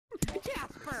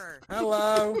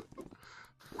Hello.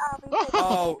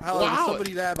 Oh, hello. Wow. There's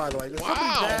somebody there, by the way. There's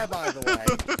somebody there, by the way.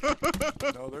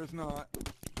 No, there's not.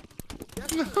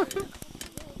 Yes,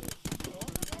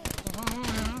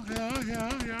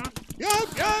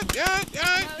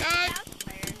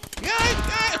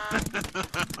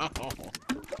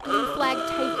 Blue flag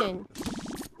taken.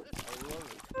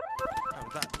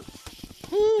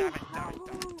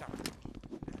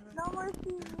 No more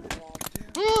TV.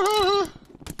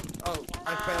 Oh,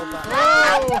 I failed that.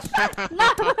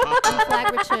 No! Blue flag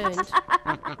returned.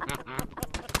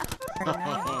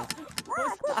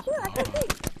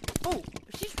 Oh,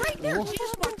 she's right there. She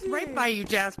just walked right by you,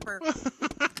 Jasper.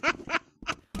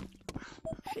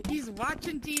 He's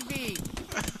watching TV.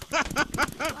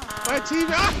 My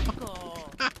TV.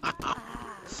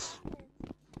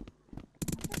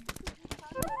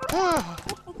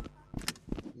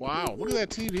 Wow, look at that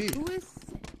TV. Who is...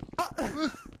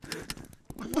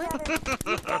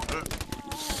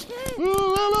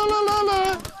 Ooh, la, la, la, la, la.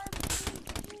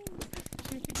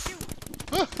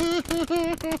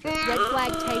 Red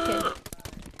flag taken.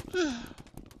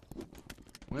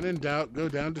 When in doubt, go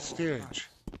down to steerage.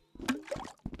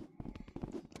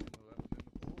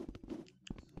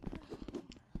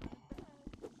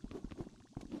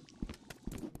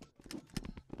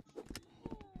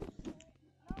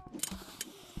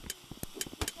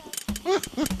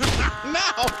 No!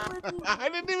 I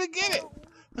didn't even get it!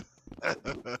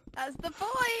 That's the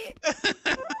point.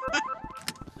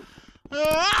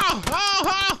 Oh!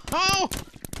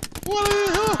 What are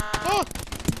you? Oh!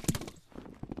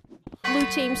 Blue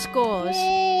team scores.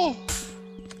 Oh!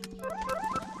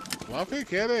 Fluffy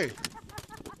kitty.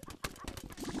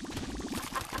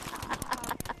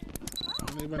 I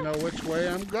don't even know which way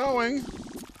I'm going.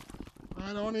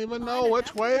 I don't even know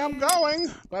which way I'm going,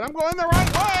 but I'm going the right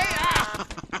way. Ah!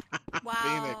 Wow.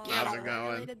 Phoenix, how's it I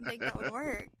going? really didn't think that would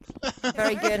work.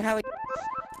 Very good. How are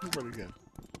you? Pretty good.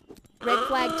 Red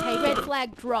flag taken. Red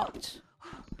flag dropped.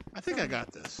 I think I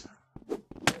got this.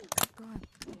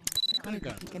 I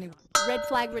got this. Red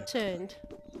flag returned.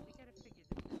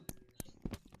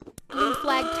 Blue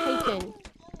flag taken.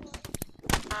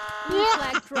 Blue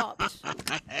flag dropped.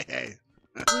 Hey.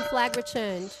 Blue flag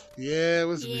returned. Yeah, it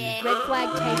was me. Red flag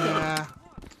taken. Yeah.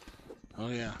 Oh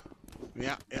yeah.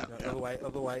 Yeah. Other way.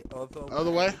 Other way?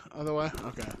 Other way?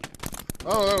 Okay.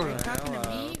 Oh, there Are we you go. talking to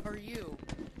me or you?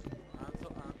 I'm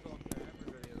talking to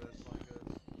everybody that's like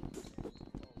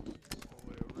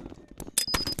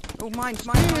Oh, mine.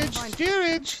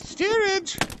 Steerage!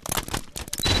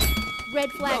 Red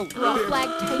flag dropped. Flag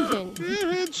taken.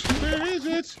 Steerage! Where is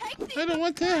it? I don't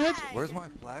want that. Where's my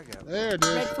flag at? There it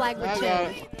is. Red flag I got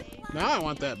returned. it. Now I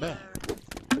want that back.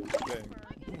 Okay.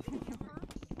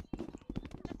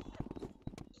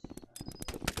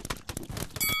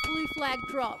 Blue flag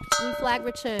dropped. Blue flag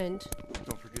returned.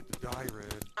 Don't forget to die,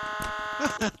 Red.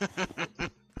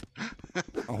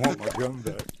 I want my gun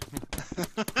back.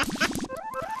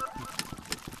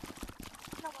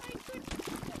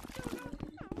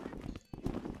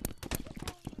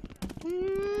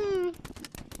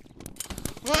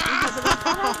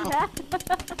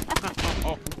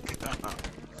 Oh, God.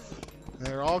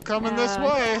 They're all coming this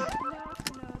way.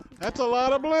 That's a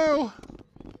lot of blue.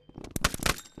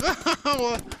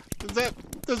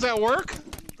 Does that work?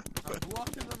 I'm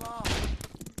blocking them off.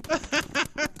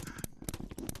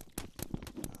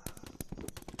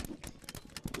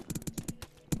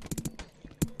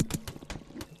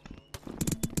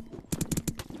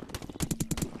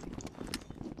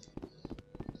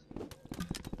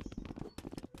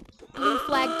 Blue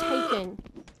flag taken.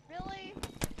 Really?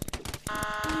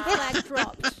 Blue flag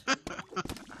dropped.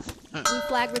 Blue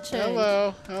flag returned.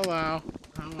 Hello.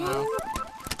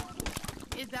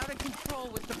 Is out of control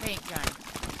with the paint gun.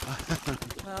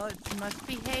 Well, it must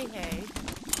be hey.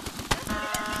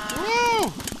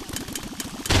 Woo!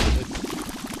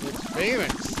 It's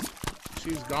Phoenix.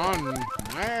 She's gone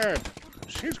mad.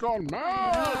 She's gone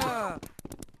mad.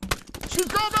 She's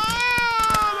gone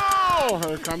mad! Oh,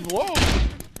 here comes Wolf.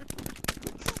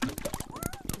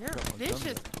 You're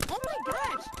vicious. Oh my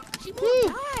gosh. She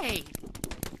won't die.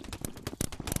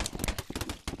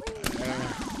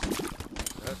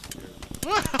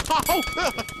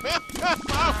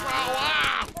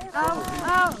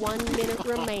 Oh. 1 minute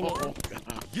remaining.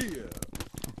 Yeah.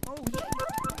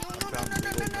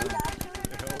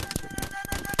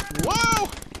 Whoa!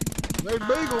 There's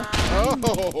Beagle. Oh.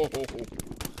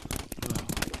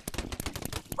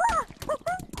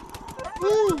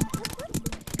 Woo.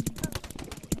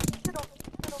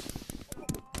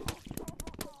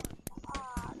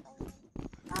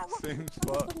 Same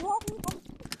spot.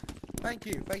 Thank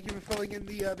you for filling in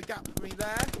the gap for me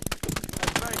there.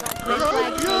 That's Red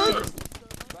flag taken.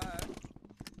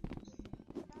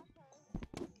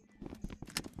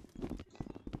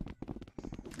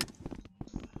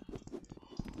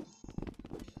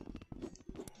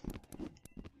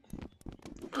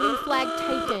 Blue flag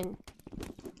taken.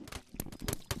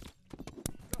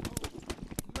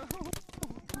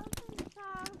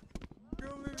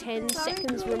 10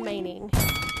 seconds remaining.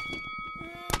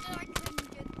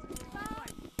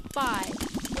 5,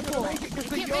 4,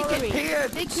 They can't make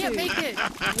it. They can't make it.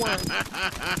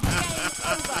 1.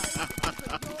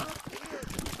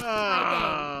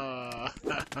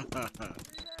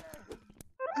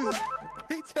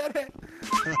 He did it!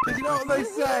 Because you know what they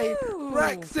say?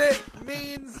 Brexit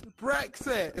means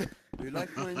Brexit! You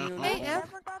like my new Hey, name?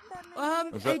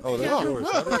 Is that- It oh, that's doesn't yours.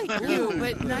 look like you,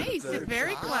 but nice.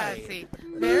 Very classy.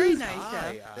 Very nice,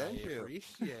 Hi, Jeff. thank you.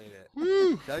 Appreciate it.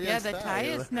 Woo. Yeah, the tie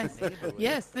is nice.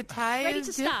 Yes, the tie Ready is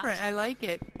to stop. different. I like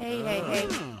it. Hey, hey, hey.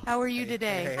 How are you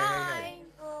today? Hi.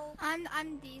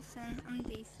 I'm decent. I'm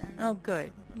decent. Oh,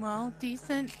 good. Well,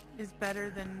 decent is better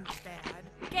than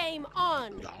bad. Game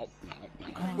on.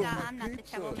 I'm not the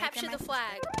troublemaker. Capture the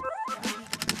flag.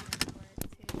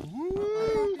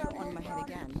 On my head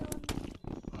again.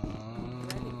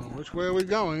 Which way are we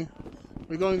going? Are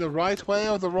we going the right way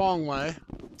or the wrong way?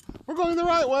 We're going the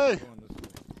right way.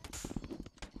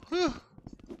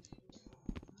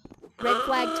 Red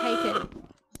flag taken.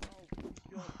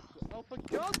 Oh, for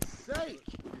God's sake!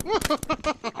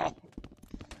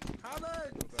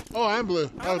 Oh, I'm blue.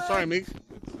 Oh, sorry, Meek.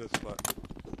 It's this spot.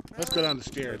 Let's go down the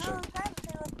stairs.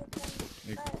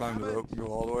 You can climb the rope and go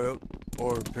all the way up,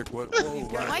 or pick what.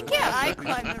 Why can't I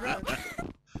climb the rope?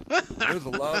 There's a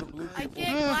lot of blue I people.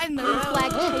 can't climb the Blue rope.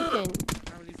 flag taken.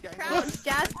 Crouch,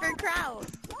 Jasper, crouch.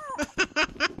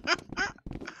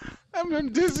 I'm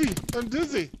dizzy. I'm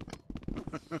dizzy.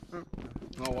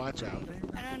 Oh, watch out.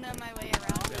 I don't know my way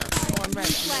around. Blue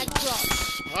flag dropped.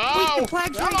 Oh! The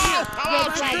flag's right Hello! here. Hello,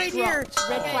 Red flag Chief! dropped.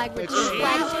 Red flag It's returned.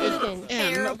 Flag taken. in the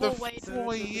Terrible way to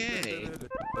foyer.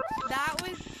 That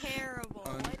was terrible.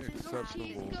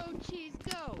 Unacceptable. cheese,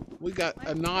 go. We got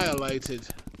annihilated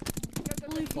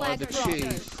Blue by flag the dropped.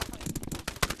 cheese.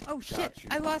 Oh, shit.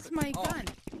 I lost my gun.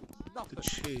 The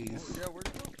cheese. Yeah, we're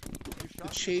good. The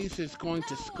cheese is going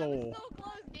to score.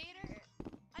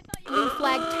 Blue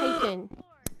flag taken.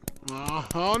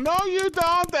 Oh, no, you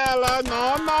don't, Ella.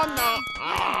 No, no, no.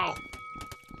 Oh.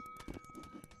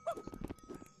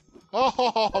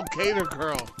 Oh, Gator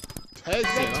Girl. Takes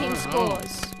Red it. team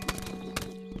scores.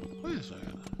 Wait a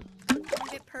second.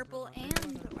 I get purple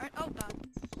and orange. Oh god.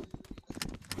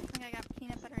 I think I got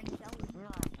peanut butter and jelly.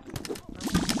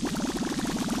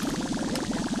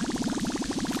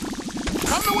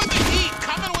 Coming with the heat.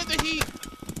 Coming with the heat.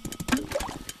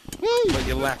 Woo. But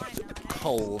you left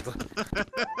cold.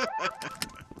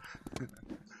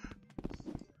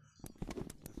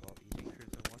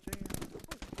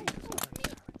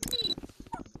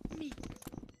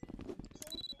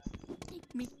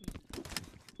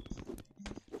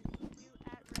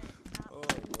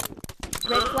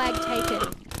 Red flag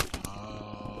taken.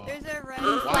 Oh. There's a red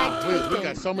Blue flag. flag Wow, we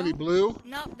got so many blue.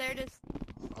 Nope, they're just.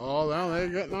 Oh, well, they're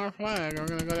getting our flag. We're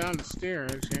gonna go down the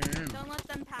stairs here. Don't let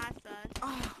them pass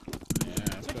us. Yeah,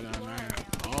 let's go down there.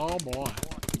 Oh boy.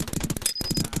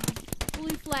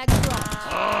 Blue flag dropped.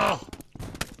 Oh.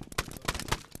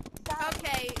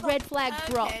 Okay. Red flag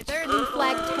Okay, dropped. they're- Blue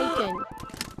flag taken.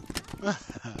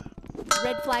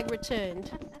 Red flag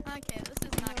returned. Okay, this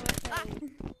is not good.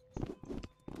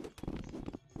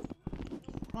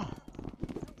 Oh.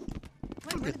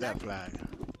 Look at that flag.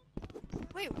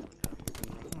 Wait, Look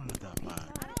at that flag.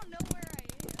 I don't know where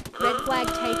I am. Red flag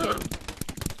taken.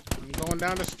 I'm going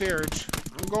down the stairs.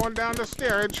 I'm going down the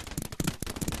stairs.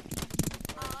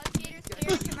 Gator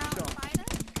Stairs come out and fight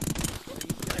us?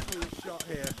 Definitely shot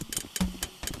here.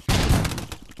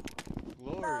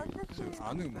 Glory to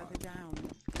Anuma.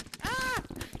 Ah!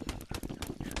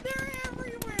 They're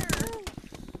everywhere.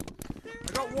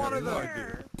 I got one of them.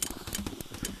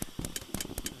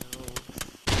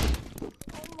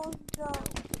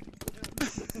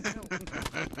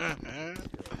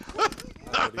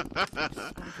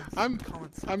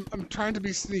 I'm trying to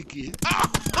be sneaky.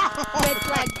 Red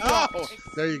flag dropped. Oh,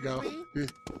 there you go.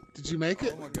 Did you make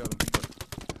it? Oh my God.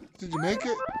 Did you make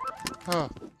it? Huh.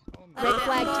 Red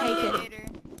flag taken. Gator.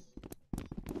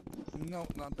 No,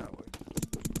 not that way.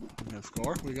 We gonna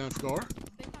score? We gonna score?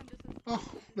 Oh,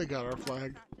 they got our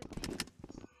flag.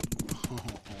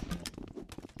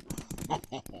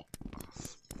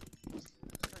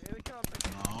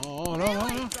 Oh, no, no,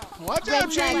 no. Watch Red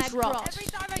out, flag Cheese!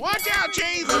 dropped. Watch out,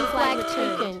 Cheese! Blue flag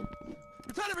taken.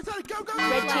 Return it, go, go!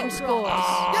 Red team scores.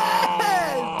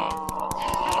 Yes!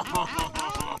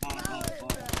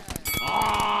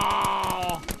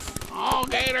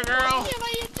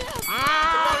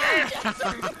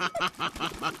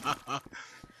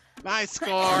 Nice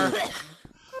score.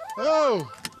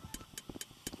 Oh.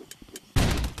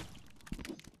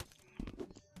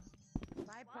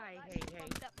 Bye-bye, hey, hey.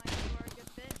 Bumped up my score a good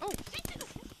bit. Oh,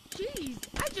 jeez,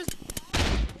 I just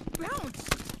bounced.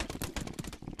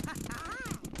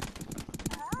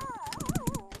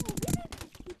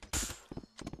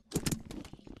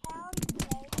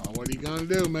 What are you gonna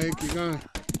do, Make? You gonna?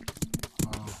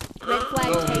 Red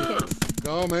flag taken.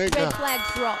 Go, Make. Red flag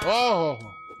dropped.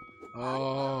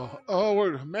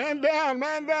 We're man down,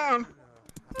 man down.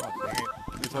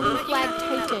 Blue flag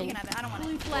taken. You can have it. I don't want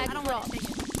Blue it. flag I don't dropped. want to take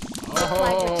it. Red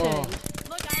flag returned.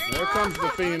 Look, I already There comes the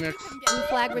Phoenix. Blue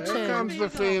flag There returned. comes the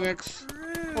Phoenix.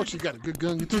 Oh, she got a good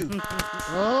gun too.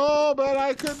 Oh, but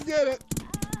I couldn't get it.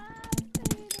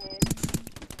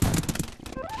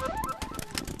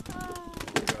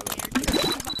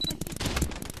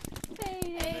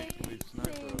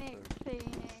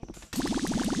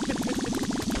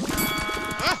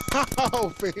 Oh,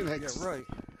 Phoenix. Yeah, right.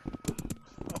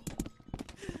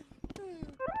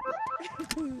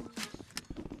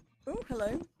 Oh,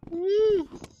 hello. Woo.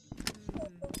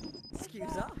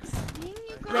 Excuse us.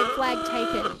 Red flag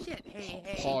taken. Shit, hey,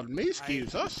 hey. Pardon me,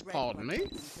 excuse us. Pardon me.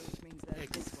 Which means they're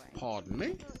this way. Pardon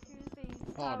me.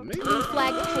 Pardon me. Blue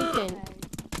flag taken.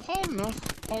 Pardon us.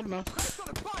 Pardon us.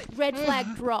 Red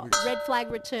flag dropped. Red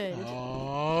flag returned.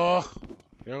 Oh,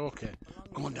 you're okay.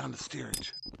 Going down the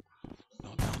steerage.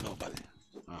 Don't tell nobody.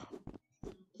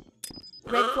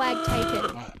 Red flag taken.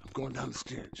 All right, I'm going down the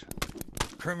steerage.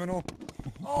 Criminal.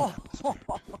 Oh,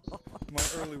 my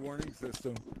early warning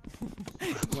system.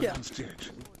 I'm going down the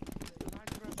steerage.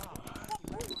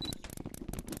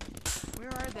 Where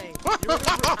are they?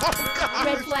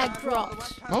 Red flag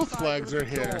dropped. Both flags are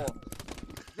here.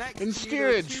 In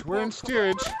steerage. We're in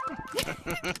steerage. There's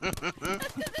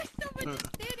somebody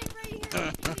standing right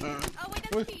here. Oh, wait,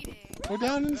 that's cheating. We're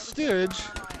down in steerage.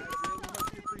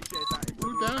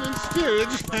 We're down in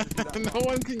steerage. No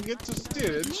one can get to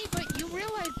steerage. Me, but you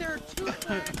realize there are two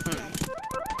flags.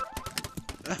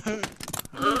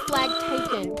 Blue flag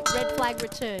taken. Red flag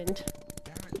returned.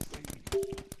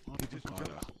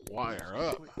 Wire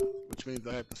up, which means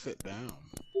I have to sit down.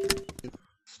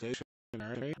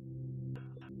 Stationary.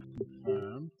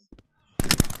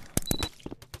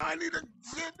 I need to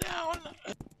sit down.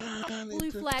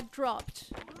 Blue flag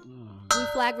dropped. Blue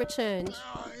flag returned.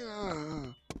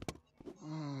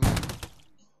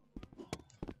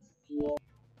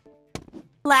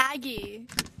 Laggy.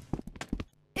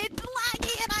 It's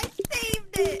laggy and I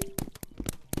saved it.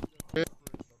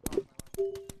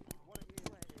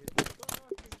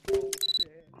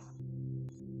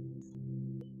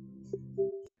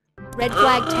 Red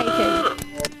flag taken.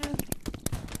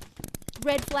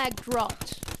 Red flag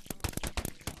dropped.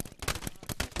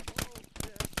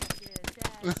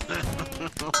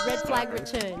 Red flag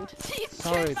returned.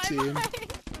 Sorry, team. Oh my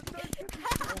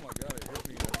god, it hit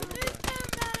me.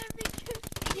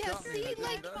 Yeah, see,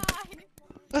 like mine.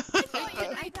 I saw you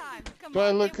anytime. Come Do I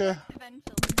on, look, it works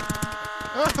eventually.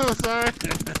 Oh, sorry.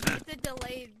 It's a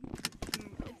delayed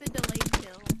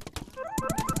kill.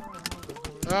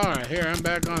 All right, here I'm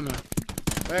back on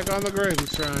the gravy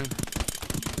shrine.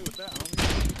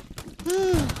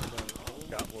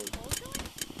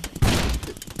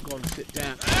 Going to sit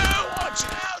down. Oh, watch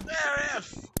out there,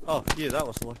 F. Oh, yeah, that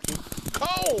was lucky.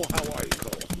 Cole, how are you,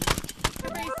 Cole? The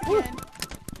base again.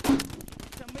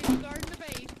 Somebody's guarding the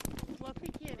base.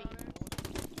 Fluffy kitty.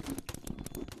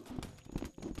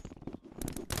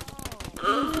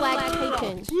 Blue flag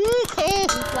taken. Woo, Cole.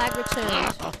 Blue flag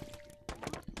returned.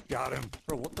 Got him.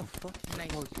 Bro, what the fuck?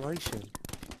 Nice. Celebration.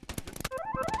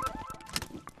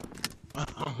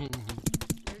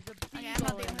 There's a Okay, I'm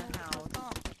not beagle the in only the one.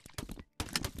 house.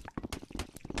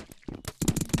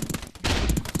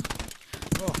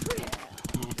 Oh,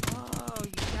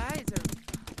 you guys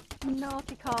are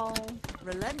Naughty Cole.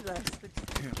 Relentless. But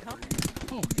just coming.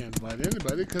 Oh, can't invite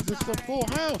anybody because it's a full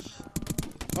house.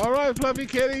 All right, Fluffy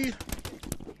Kitty.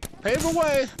 Pave the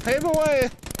way. Pave the way.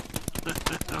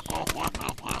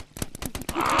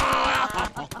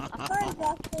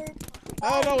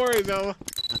 Oh, no worries, Ella.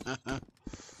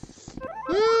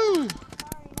 Woo.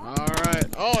 All right.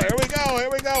 Oh, here we go. Here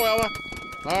we go, Ella.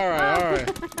 All right. All right.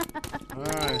 All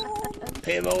right.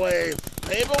 Pave the way.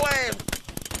 Pave the way.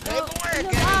 Pave the way,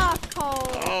 Kitty. Ah, Cole.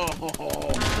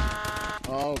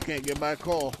 Oh, can't get by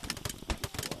Cole.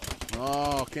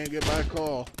 Oh, can't get by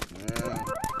Cole. Yeah.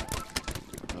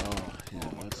 Oh, yeah,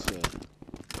 let's see.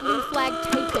 Blue flag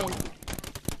taken.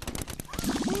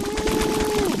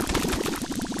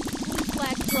 Blue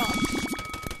flag dropped.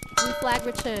 Blue flag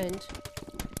returned.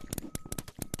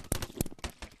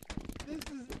 This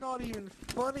is not not even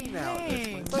funny now.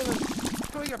 Hey. It's like it's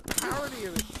doing a parody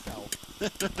of itself.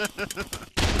 It's like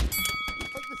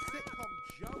the sitcom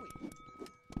Joey.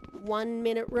 1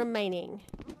 minute remaining.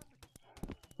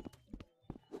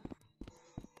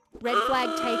 Red flag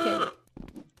taken.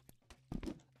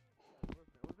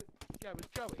 Yeah, it was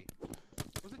Joey.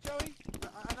 Was it Joey?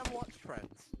 I never watched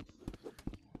Friends.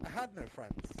 I had no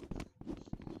friends.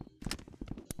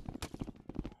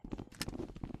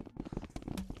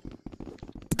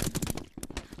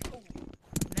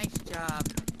 Nice job.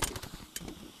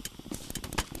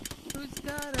 Who's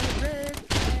got a red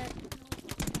flag?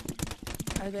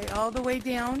 Are they all the way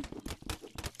down?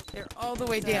 They're all the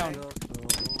way down.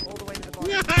 All the way to the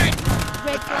bottom.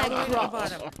 Red flag All the way to the dropped.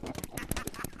 bottom.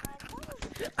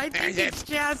 I think it's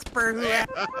Jasper who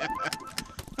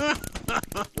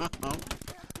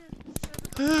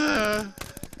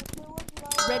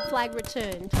Red flag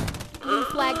returned. Blue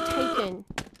flag taken.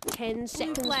 10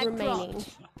 seconds flag remaining.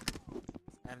 dropped.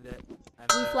 End it. End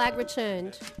Blue it. flag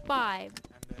returned. 5, End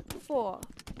it. 4,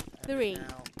 3, Now.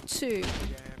 2, Game.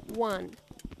 1.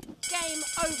 Game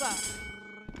over.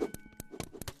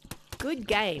 Good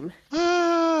game.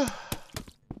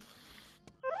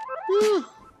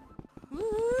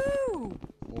 Woo!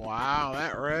 Wow,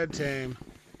 that red team.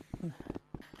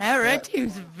 That red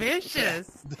team's vicious.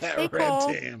 That Hey, red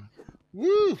Cole. team.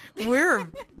 Woo! We're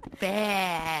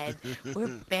bad. We're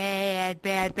bad.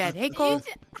 Hey, Cole.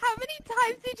 How many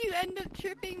times did you end up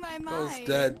tripping my mind? Cole's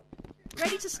dead.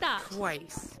 Ready to start.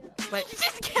 Twice. But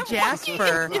Just kept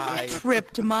Jasper Bye.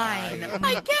 tripped mine.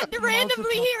 I kept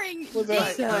randomly hearing. Was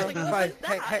that- these. I was like, what Fine. was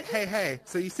Hey, that? hey.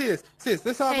 So you see this?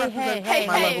 This arm Hey, represents hey,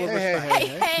 my hey, level of hey, respect. hey,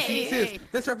 Hey, You hey. see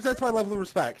this represents my level of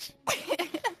respect.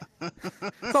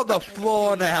 It's on the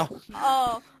floor now.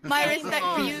 Oh, my respect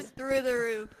for you is through the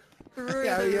roof. Through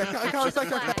Yeah, the roof. yeah. I can't respect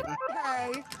Flag. that.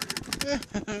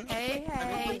 Hey.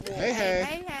 Hey.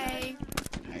 Hey. Hey.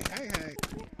 Hey.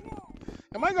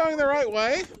 Am I going the right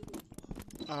way?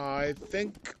 I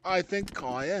think I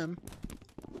am.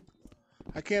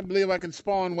 I can't believe I can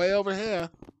spawn way over here.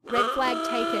 Red flag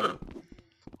taken.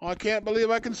 I can't believe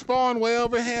I can spawn way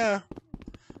over here.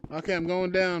 Okay, I'm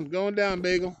going down,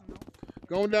 Bagel.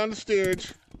 Going down the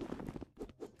stairs.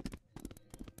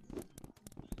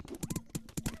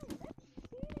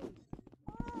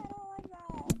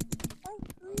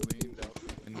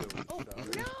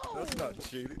 That's not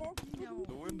cheating.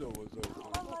 The window was open.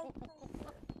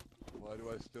 Why do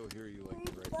I still hear you like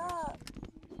you're right next to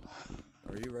me?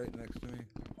 Are you right next to me?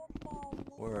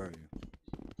 Where are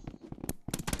you?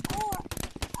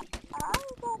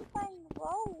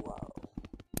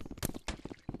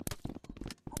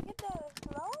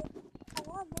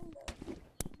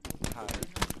 Hi.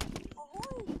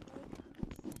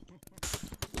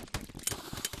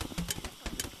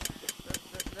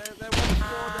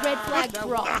 Red flag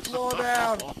dropped. Slow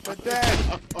down. They're dead.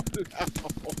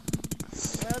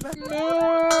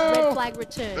 No! Red flag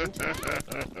returned.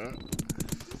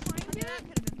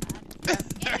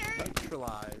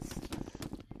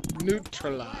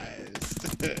 Neutralized.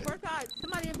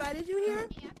 Somebody invited you here?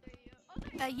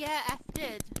 Yeah, F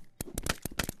did.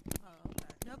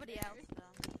 Nobody else, though.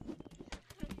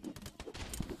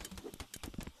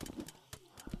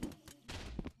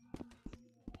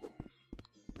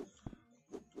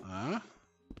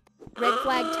 Red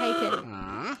flag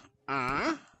taken.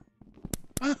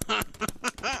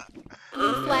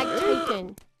 Blue flag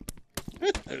taken.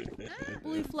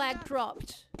 Blue flag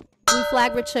dropped. Blue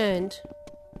flag returned.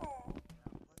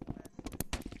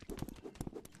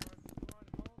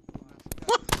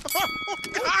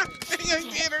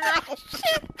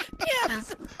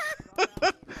 Yes.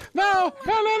 No!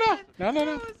 That was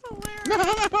hilarious.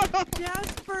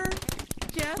 Jasper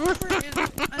is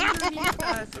underneath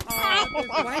us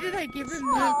all. Why did I give him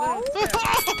that little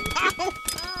tip?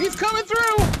 He's coming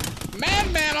through!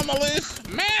 Madman on the loose!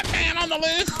 Madman on the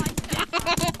loose!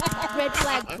 Red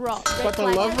flag dropped. Red But the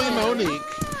flag lovely returned. Monique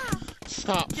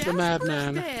stops the Jasper's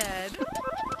madman. dead.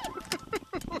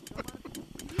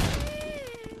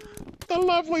 The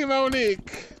lovely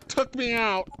Monique took me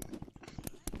out.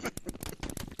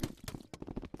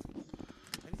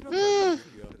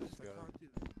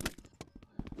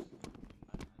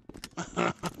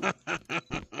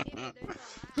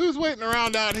 Who's waiting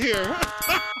around out here?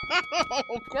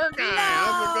 Oh, poor guy.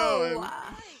 How's it going?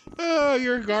 Oh,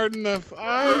 your garden of...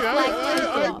 Hey.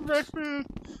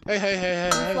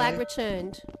 Blue flag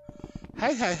returned.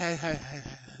 Hey.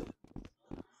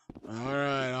 All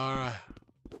right.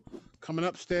 Coming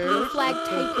upstairs. Blue flag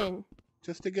taken.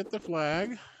 Just to get the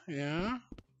flag. Yeah.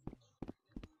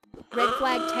 Red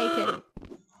flag taken.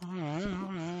 All right.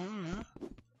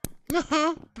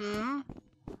 No.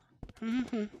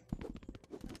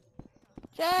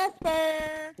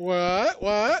 Jasper! What?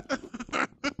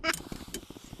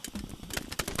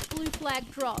 Blue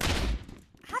flag dropped.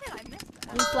 How did I miss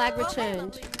that? Blue flag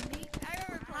returned.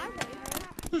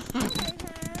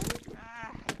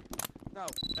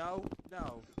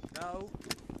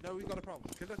 No, we got a problem.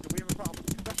 Conductor, we have a problem.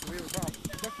 Conductor, we have a problem.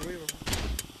 Conductor, we have a problem.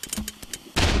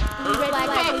 Blue flag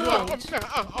taken.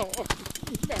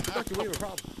 Conductor, we have a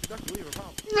problem. Conductor, we have a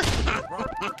problem.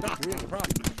 Conductor, we have a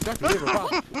problem. Conductor, we have a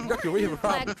problem. Conductor, we have a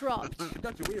problem. Flag dropped.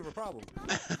 Conductor, we have a problem.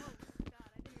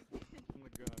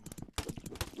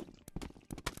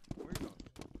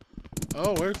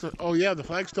 Oh, where's the? Oh yeah, the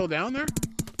flag's still down there.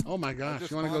 Oh my gosh,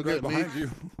 you want to go get it, Meek? behind you.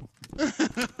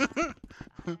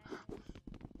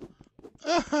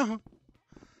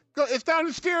 Go! It's down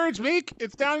in steerage, Meek.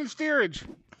 It's down in steerage.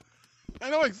 I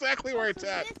know exactly where it's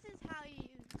at. This is how you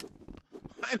use.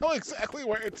 I know exactly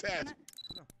where it's at.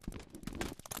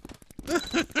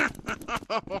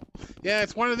 Yeah,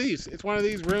 it's one of these. It's one of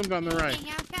these rooms on the right.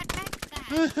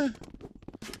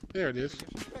 There it is.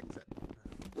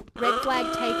 Red flag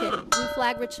taken. Blue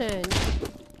flag returned.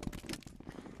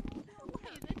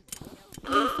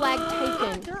 Blue flag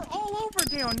taken. They're all over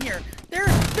down here. They're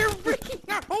wrecking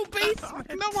our whole basement.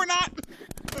 No, we're not.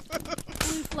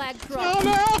 Blue flag Oh dropped.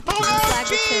 no! Oh Blue no! flag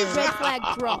Jeez! returned. Red flag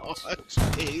dropped. Oh,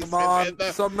 jeez. Come on,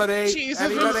 somebody. Cheese is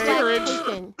Blue in flag steerage.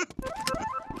 taken.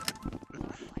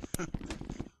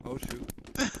 Oh shoot.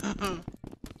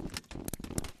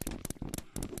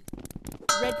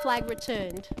 Red flag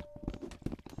returned.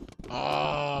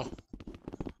 Oh.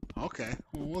 Okay.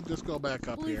 Well, we'll just go back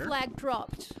up Blue here. flag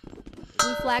dropped.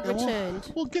 Blue flag And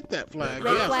returned. We'll get that flag.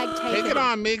 Red Yeah. flag Take taken. it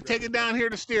on, Meek. Take it down here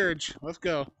to steerage. Let's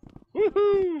go.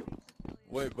 Woohoo!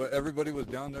 Wait, but everybody was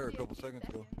down there a couple seconds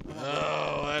ago.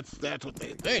 Oh, that's what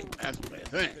they think. That's what they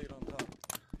think.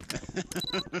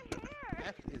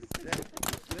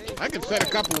 I can set a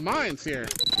couple of mines here.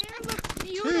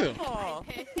 Beautiful.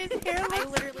 His hair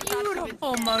looks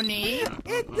beautiful, Monique.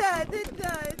 It does. It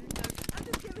does. I'm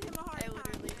just giving him a hard time. I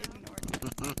literally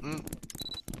ignored him.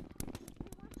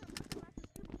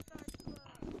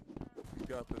 You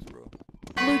got this, bro.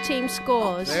 Blue team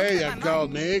scores. There you go,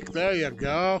 Meek. There you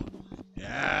go.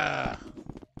 Yeah.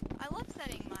 I love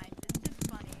setting mines. It's just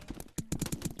funny.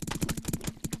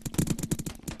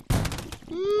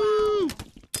 Woo!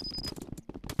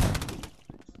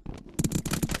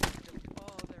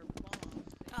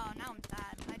 Oh, now I'm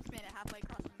sad. I just made it halfway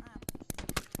across the map.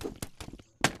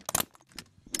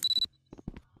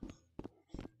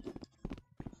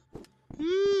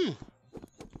 Woo!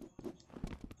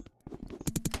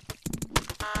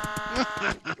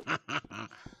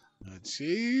 The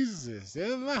cheese is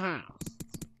in the house.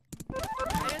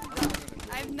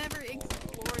 I've never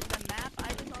explored the map. I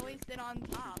just always sit on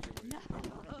top.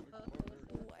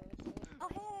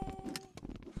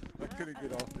 I couldn't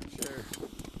get off the chair.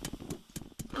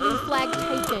 Blue flag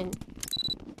taken.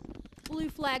 Blue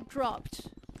flag dropped.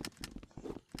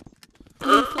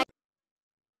 Blue flag.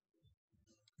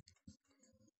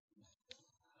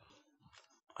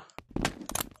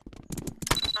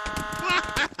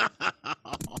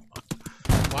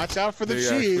 Watch out for the They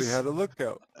cheese. actually had a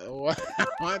lookout.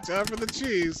 Watch out for the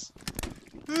cheese.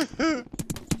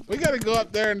 We gotta go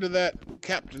up there into that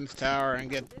captain's tower and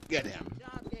get him.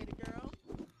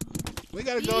 We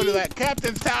gotta go to that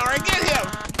captain's tower and get him.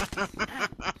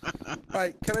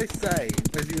 Right, can I say,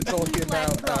 as you were talking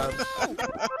about,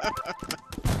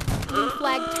 Blue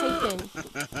flag taken.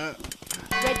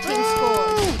 Red team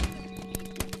scores.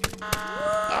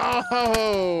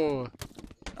 Oh.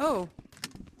 Oh.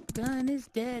 Gun is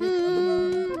dead. I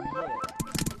don't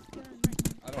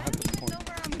have the point. I don't know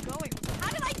where I'm going. How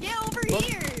did I get over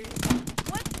here?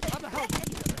 What the heck?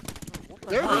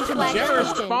 There's some Flag generous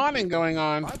taken. spawning going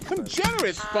on. Some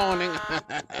generous spawning.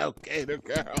 Okay, the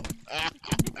girl. Ow!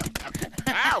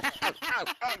 Ow! Ow! Ow!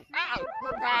 Ow!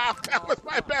 Ow! That was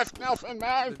my best Nelson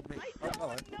man.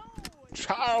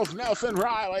 Charles Nelson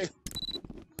Riley.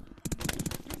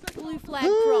 Blue flag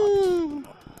dropped.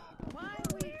 Why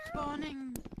are we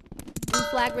spawning? Blue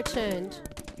flag returned.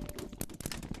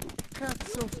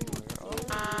 That's so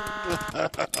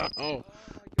Oh,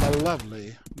 the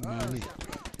lovely Monique.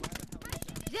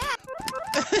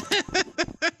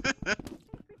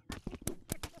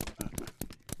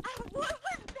 What was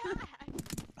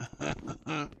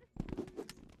that?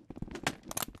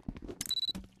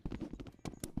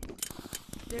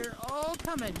 They're all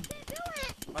coming.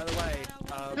 By the way,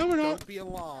 No, we're not. don't be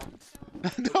alarmed.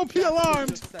 Don't be alarmed.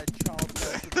 Just said Charles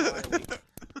Nelson Riley.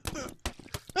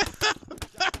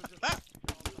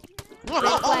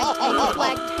 Red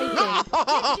flag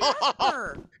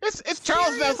taken. It's It's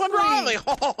Charles Nelson Riley.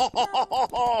 Go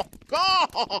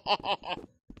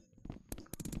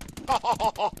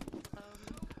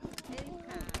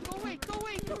away, go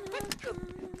away, go away.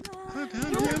 They're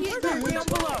They're down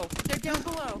below. They're down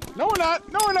below. No, we're not.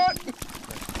 No, we're not.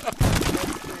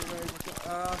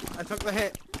 I took the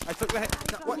hit. I took the hit.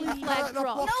 No, what? Blue flag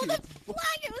dropped. No, the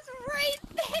flag, it was right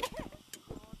there.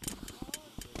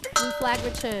 Blue flag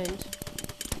returned.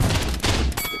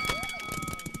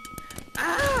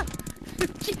 Ah!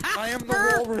 I am the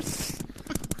walrus.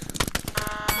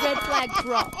 Red flag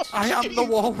dropped. I am the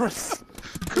walrus.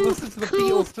 Listen to the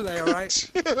Beatles today, alright?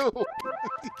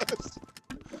 Yes.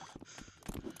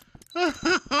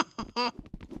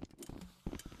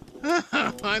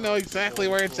 I know exactly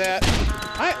where it's at.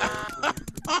 I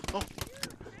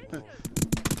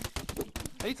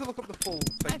need to look up the full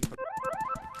thing.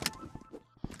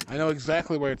 I know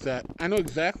exactly where it's at. I know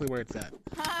exactly where it's at.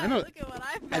 I know. Look at what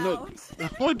I found. I know.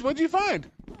 What'd you find?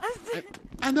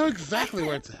 I know exactly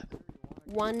where it's at.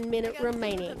 1 minute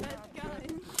remaining.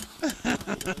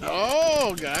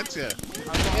 Oh, gotcha.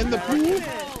 In the pool?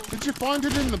 Did you find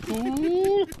it in the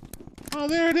pool? Oh,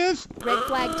 there it is. Red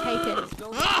flag taken.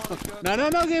 Oh,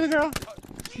 no, Gator Girl.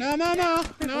 No, Where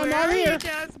not are here. you,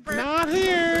 Jasper? Not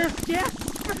here.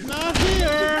 Jasper. Not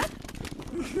here.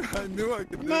 I knew I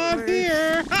could do Not it.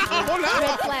 here. Oh, Red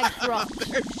no. flag dropped.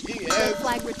 There she Red is.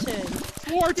 flag returned.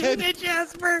 Thwarted. Dang it,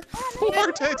 Jasper.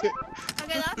 Thwarted. Okay,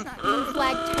 that's not good. Blue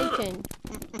flag taken.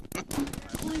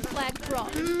 Blue flag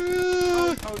dropped.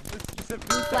 Oh, this is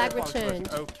Blue flag returned.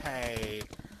 Okay.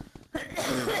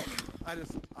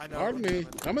 I know. Pardon me.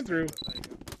 Coming through.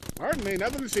 Pardon me.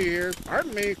 Nothing to see here.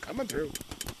 Pardon me. Coming through.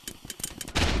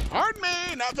 Pardon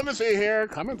me. Nothing to see here.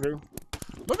 Coming through.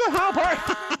 Look at how far.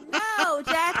 No,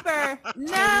 Jasper. 10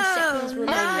 seconds Pardon me.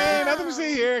 remaining. Nothing to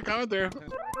see here. Coming through.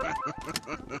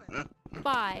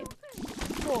 5,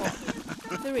 4,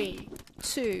 3,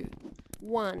 2,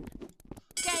 1.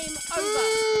 Game over.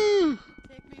 Ooh.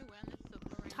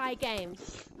 Tie game.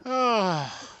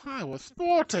 Oh, I was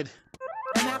thwarted.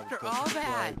 And after all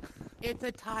that, it's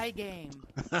a tie game.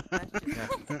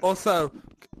 Also,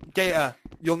 Gator,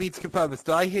 you'll need to confirm this.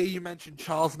 Did I hear you mention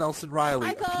Charles Nelson Riley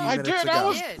a few I minutes did. ago? I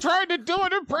was Did. trying to do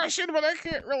an impression, but I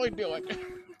can't really do it.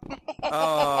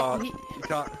 Oh, you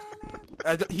can't.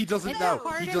 He doesn't It's know. a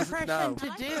hard He doesn't impression know. to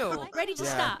do. Ready to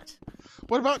Yeah. start.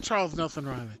 What about Charles Nelson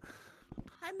Riley?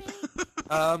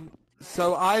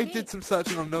 So I did some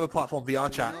searching on another platform,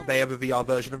 VRChat. They have a VR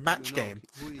version of Match Game.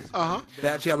 Uh-huh. They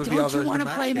actually have a VR Don't you version want of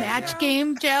to play Game. match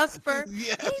game, Jasper?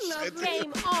 Yes. I do.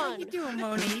 Game How on. you doing,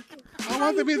 Monique? I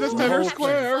want to be the The center whole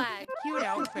square. Flag. Cute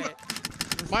outfit.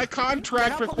 My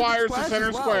contract They're not requires the putting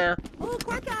center squares as square. Oh,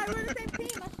 poor guy, we're the same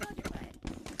team.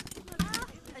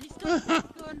 Let's go.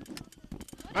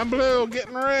 I'm blue,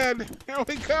 getting red. Here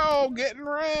we go, getting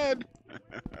red.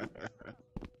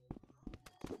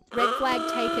 Red flag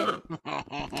taken.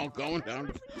 Going down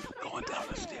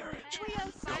the steerage.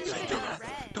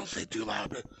 Don't say too loud,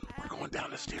 but we're going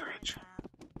down the steerage.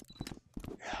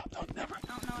 Yeah, never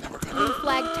gonna. Blue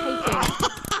flag taken.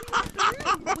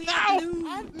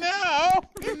 No.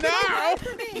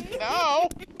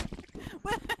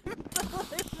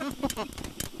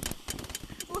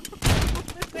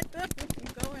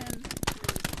 Go in.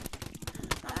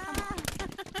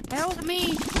 Help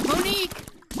me, Monique!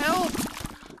 Help!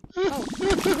 Blue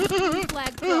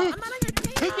flag dropped.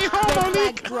 Take me home, Red flag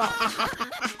Monique. dropped.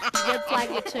 Red flag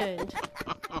returned.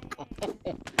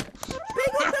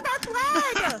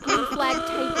 Blue flag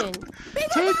taken.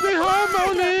 Take me home,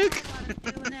 Monique.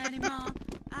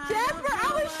 Jasper, I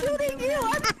was shooting you.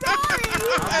 I'm sorry.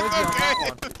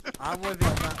 I'm with you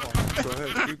on that one. Go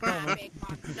ahead, keep going. Big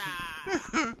monster.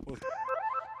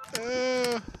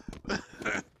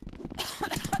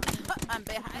 I'm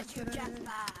behind you,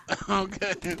 Jasper.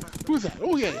 Okay. Who's that?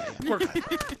 Oh, yeah. We're good.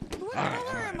 What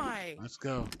color am I? Let's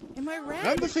go. Am I red?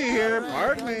 Nothing to see here.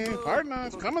 Pardon me. Pardon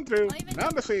us. Coming through.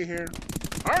 Nothing to see here.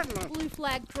 Pardon us. Blue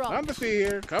flag Nothing dropped. to see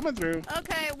here. Coming through.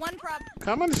 Okay, one prop.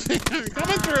 Coming to see.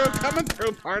 Coming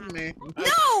through. Pardon me.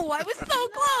 No, I was so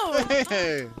close.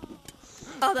 Hey.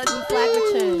 Oh, that's Blue flag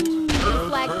returned. Blue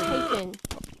flag taken.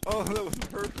 Oh, that was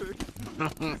perfect.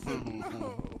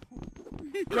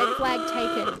 Red flag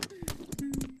taken.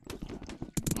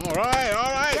 All right.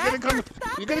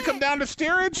 You gonna come down to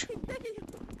steerage?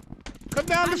 Come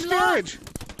down to steerage.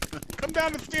 Come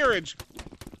down to steerage.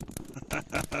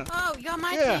 Oh, you got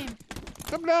my Yeah. team.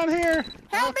 Come down here.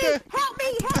 Help me, Okay. help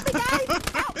me, guys.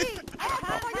 Help me.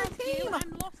 I'm on your team.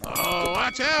 I'm lost. Oh,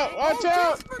 watch out. Watch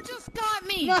out. Jasper just got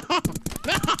me! No.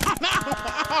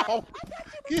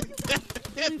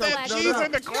 Get that cheese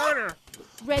in the corner.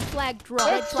 Red flag dropped.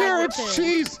 Red That's flag steerage returned.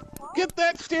 cheese. Get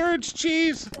that steerage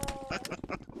cheese.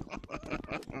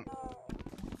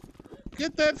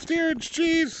 Get that steerage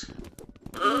cheese.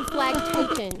 Blue flag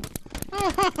taken.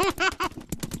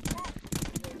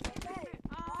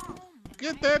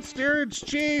 Get that steerage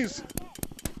cheese.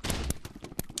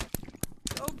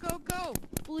 Go, go, go.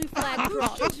 Blue flag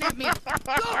dropped. Shooting at me. Go.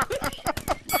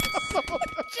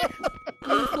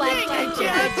 Blue flag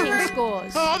taken. 18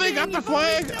 scores. Oh, they got the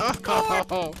flag.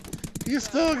 Oh, you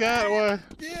still got one.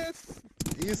 Yes.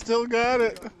 You still got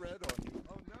it. Red on you.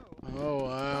 Oh no. Oh,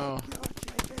 wow.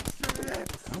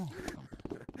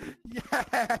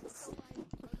 Yes.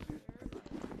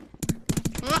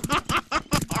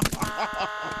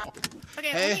 Okay,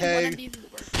 Hey, only hey. one of these is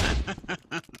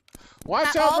working. Watch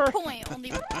At out all for... point,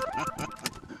 only one.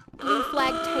 Blue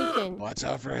flag taken. Watch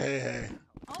out for Hey Hey.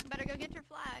 Oh, better go get your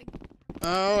flag.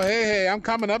 Oh, Hey Hey, I'm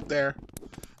coming up there.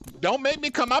 Don't make me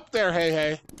come up there, Hey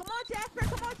Hey. Come on, Jasper.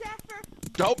 Come on, Jasper.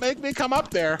 Don't make me come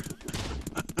up there.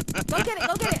 Go get it.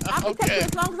 Go get it. I can take Okay. you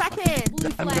as long as I can. Blue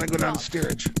I'm flag gonna go down the dropped.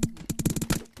 steerage.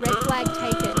 Red flag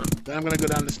taken. Then I'm gonna go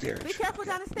down the Be steerage. careful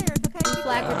down the stairs, okay? Blue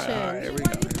flag All right, returned. here we go.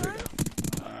 Here we go.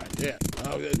 All right, yeah.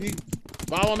 Oh, you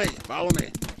follow me. Follow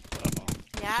me.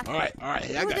 Yeah. All right, all right.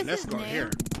 Hey, I Ooh, got an this is escort new. here.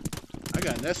 I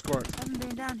got an escort. I haven't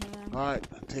been down here. All right,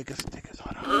 take us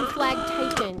on home. Blue flag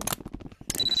taken.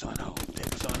 Take us on home.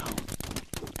 Take us on home.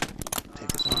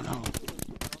 Take us on home.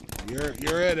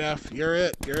 You're it, F. You're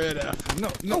it, F. No,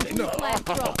 no, no. Flag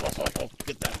dropped.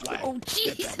 Get that flag. Oh, Get that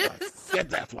Jesus. flag. Get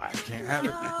that flag. Can't have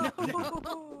it.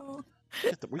 No.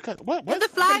 We got what? What? the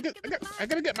flag, I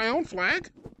gotta get my own flag.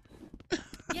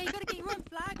 Yeah, you gotta get your own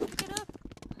flag. Pick it up.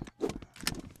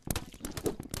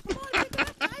 Come on, pick it up.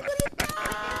 I believe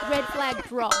that. Red flag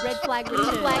dropped. Red flag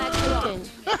returned. Flag taken.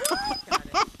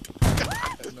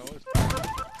 No, it's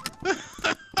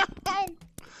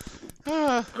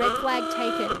Red flag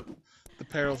taken. The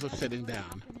perils of sitting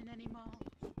down.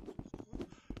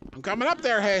 I'm coming up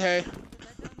there, Hey Hey.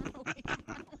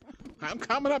 I'm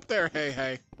coming up there, Hey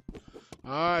Hey.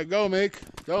 All right, go, Meek.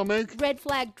 Go, Meek. Red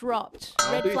flag dropped.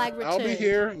 Red flag returned. I'll be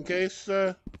here in case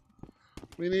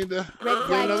we need to Red get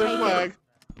flag another taken. flag.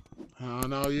 Oh,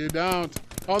 no, you don't.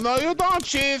 Oh, no, you don't,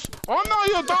 Cheese. Oh, no,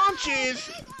 you don't, Cheese.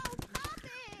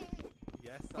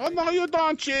 Yes. Oh, no, you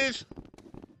don't, Cheese.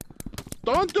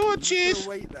 Don't do it, Cheese.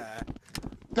 Wait there.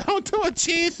 Don't do it,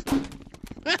 Cheese.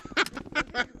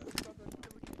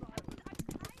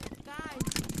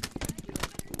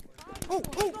 Oh,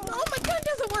 my gun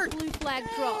doesn't work. Blue flag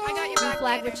dropped. I got your Blue back,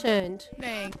 flag Peter. returned.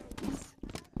 Thanks.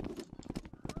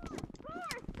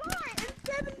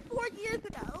 And 4 years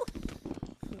ago.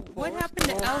 What happened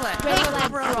to Ella? Red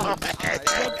flag dropped. Red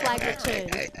flag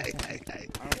returned. Hey. I don't think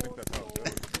that's how it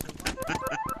goes.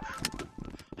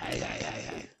 Hey.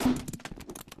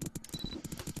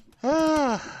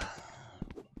 Ah.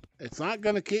 It's not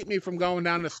going to keep me from going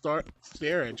down the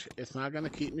steerage. It's not going to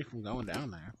keep me from going down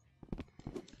there.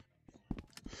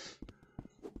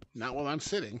 Not while I'm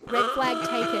sitting. Red flag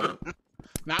taken.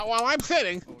 Not while I'm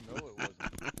sitting. Oh no, it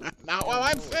wasn't. Not while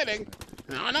I'm sitting.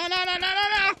 No.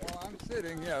 Well, I'm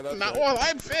sitting. Yeah, that's Not right. while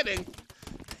I'm sitting.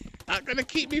 Not going to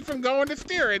keep me from going to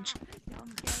steerage.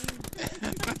 Give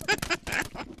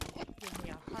me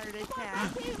a heart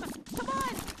attack. Come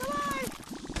on.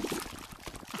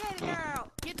 Get it, girl.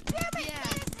 Get, Damn it. yes.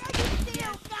 I can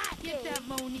still got Get it. that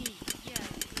Monique. Yes.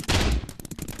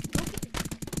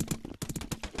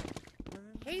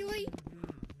 Haley?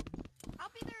 I'll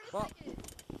be there in a second.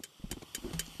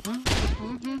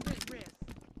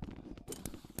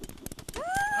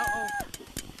 Uh-oh.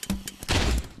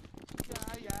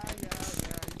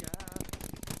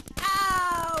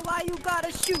 Ow, why you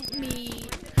gotta shoot me?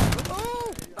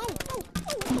 Oh.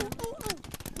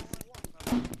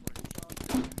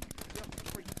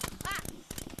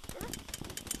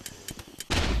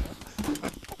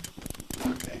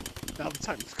 Okay. Now the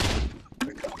time is coming.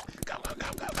 Go.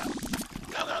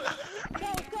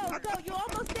 Go. You're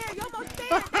almost there.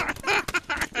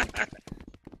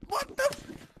 What the?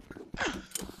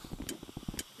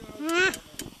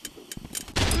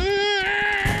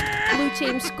 Blue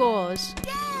team scores.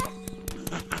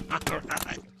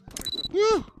 Alright.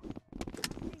 Woo!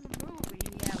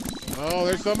 Oh,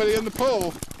 there's somebody in the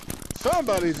pool.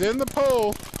 Somebody's in the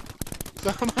pool.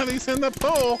 Somebody's in the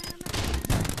pool.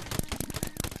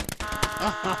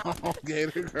 Oh,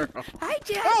 Gator girl. Hi,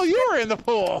 Jeff. Oh, you were in the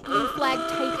pool. Blue flag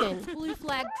taken. Blue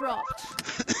flag dropped.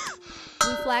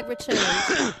 Blue flag returned.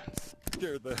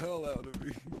 Scared the hell out of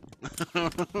me.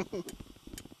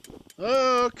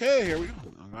 Okay, here we go.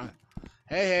 All right.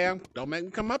 Hey, don't make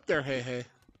me come up there. Hey.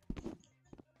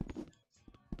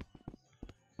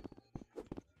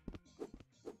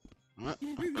 Red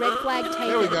flag taken.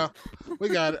 There we go. We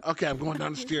got it. Okay, I'm going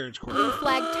down the steerage Blue course.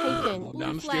 flag taken. Down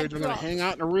Blue the flag steerage. We're gonna dropped. hang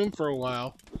out in a room for a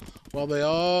while they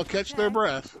all catch their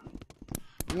breath.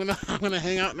 I'm gonna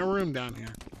hang out in a room down here.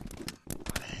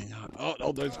 Hang out.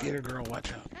 Oh, there's Gator Girl.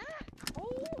 Watch out.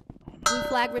 Blue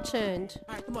flag returned.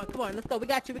 All right, come on, let's go. We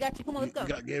got you. Come on, let's go. You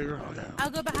got Gator Girl? Okay. I'll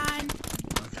go behind.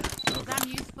 Okay. 'Cause I'm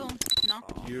useful. No.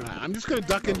 I'm just gonna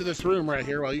duck into this room right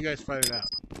here while you guys fight it out.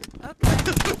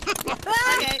 Okay.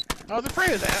 Okay. I was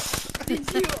afraid of that.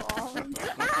 Did you all? I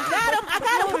got him.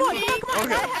 Come on.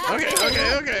 Okay.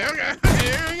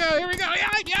 Here we go.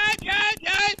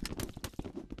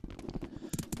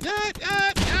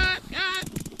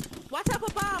 Watch out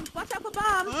for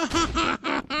bombs.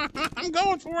 I'm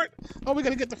going for it. Oh, we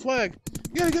gotta get the flag.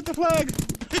 You gotta get the flag.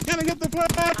 Red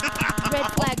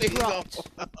flag There you go. dropped.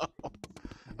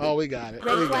 Oh, we got it.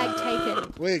 Red flag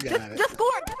taken. We got it. Just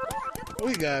score it.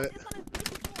 We got it.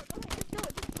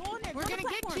 We're gonna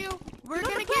get you. We're Get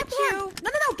on gonna the get platform. you. No,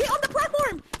 get on the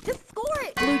platform. Just score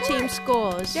it. Blue team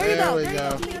scores. There you go. we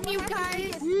go. Team, you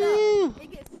guys. Woo.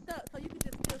 It gets stuck, so you can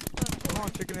just stuck. Come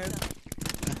on, chicken head.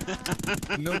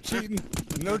 No cheating.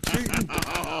 No cheating.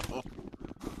 I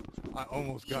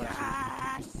almost got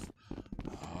Yes.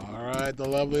 All right, the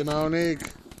lovely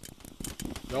Monique.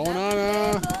 Going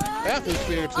on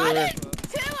atmosphere tour.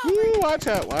 Woo, watch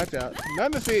out.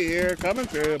 Nothing to see here. Coming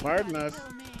through. Pardon us.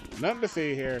 Nothing to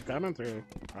see here. Coming through.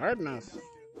 Pardon us.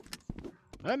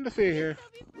 Nothing to see here.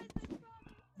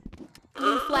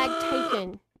 Blue flag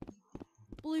taken.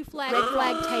 Blue flag. Red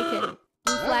flag taken.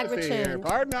 Blue flag Nothing to see here. returned.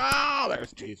 Pardon. Oh,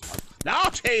 there's cheese. No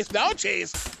cheese. No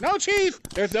cheese.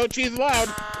 There's no cheese allowed.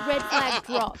 Red flag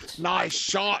dropped. Nice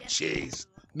shot, cheese.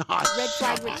 Nice Red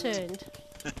flag shot. returned.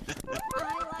 I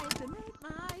like to make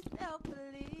myself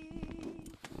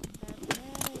believe.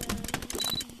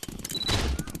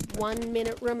 1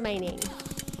 minute remaining.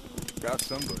 Got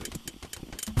somebody.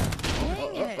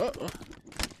 Dang it. Oh.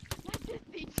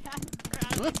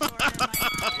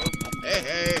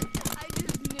 Hey. I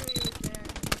just knew he was there.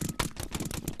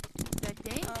 That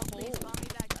dang please call me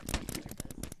back up.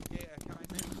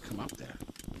 Come up there.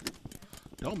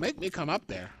 Don't make me come up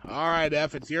there. All right,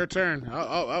 F, it's your turn.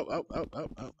 Oh.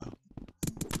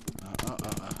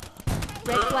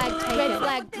 Red flag taken. Red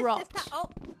flag dropped. Oh,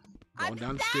 Going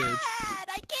down the stairs.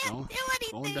 I can't do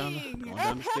anything. Going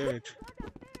down the stairs.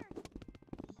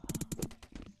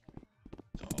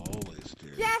 It's always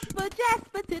stairs. Jasper,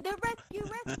 to the rescue.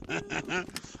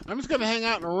 I'm just gonna hang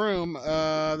out in a room.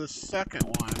 The second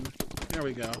one. There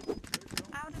we go.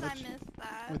 How did I miss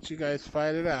that? Let you guys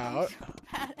fight it out.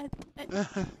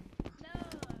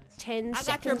 10 I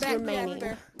got your seconds back, remaining.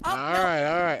 Jasper. All right.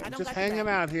 I I'm don't just got your hanging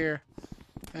back. out here.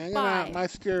 Hanging Five, out my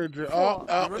steerage. four, Oh,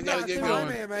 we gotta get going.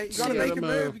 Man, mate. You We gotta make a gotta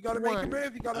move. move. You gotta make a One.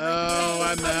 move. You gotta make Oh, a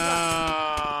I move.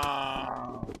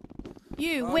 know.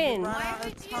 You Oh, win. you ran Why out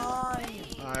would of you time.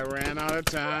 wait? I ran out of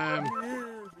time.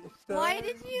 Why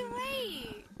did you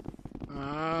wait?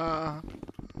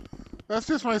 That's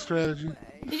just my strategy.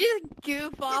 You just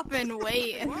goof off and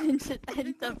wait and then just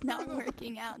ends up not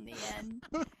working out in the end.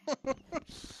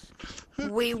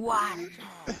 We won.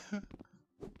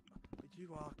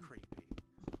 You are creepy.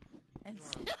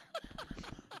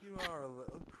 You are a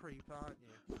little creep, aren't you?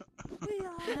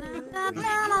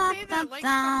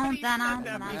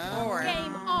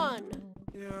 Game on.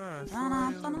 Yes.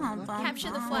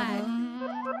 Capture the flag.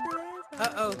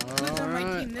 Uh-oh. Who's on my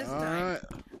team this time? All right.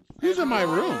 Who's in my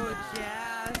room? Oh,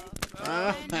 Jazz.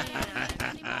 Ah.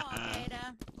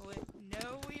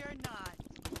 No, we are not.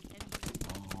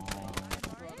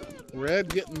 Red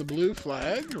getting the blue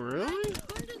flag? Really?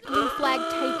 Blue flag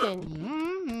taken.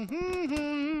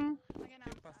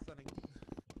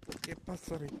 ¿Qué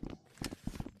pasaré?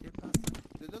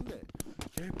 ¿De dónde?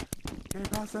 ¿Qué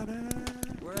pasaré?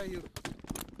 Where are you?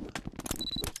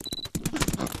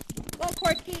 Go,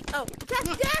 Corky. Oh,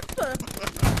 that's Jasper.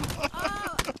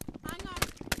 Oh, hang on.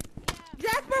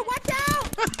 Jasper, watch out.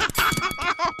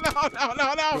 No.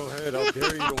 Go ahead, I'll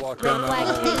dare you to walk Red down flag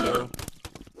that hall, taken. bro.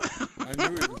 I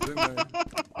knew it was in there.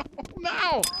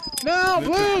 No,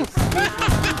 blue.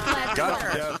 Got you,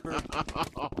 Jasper.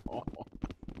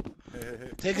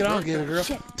 Take it on, Gator Girl.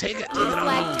 Take it on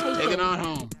Flag home. taken. Take it on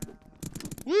home.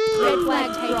 Red Woo!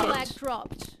 flag taken. Flag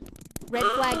dropped. Red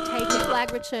flag taken.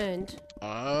 Flag returned.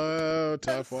 Oh,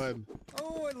 tough one.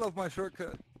 Oh, I love my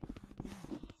shortcut.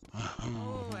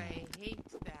 Oh, I hate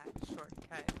that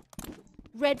shortcut.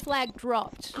 Red flag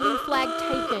dropped. Blue flag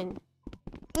taken.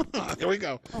 Here we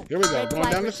go. Here we go. Red Going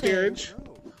flag down the returned. steerage.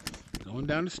 Going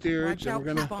down the steerage. Watch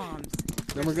And out for bombs.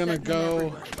 then we're gonna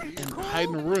go and hide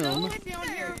in a room. Down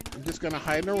here. I'm just gonna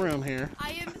hide in a room here.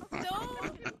 I am so don't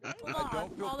feel lost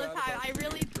bad all the about time. I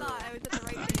really thought I was at the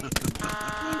right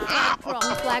place.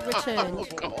 Blue flag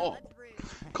returned. Cole.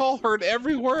 Cole heard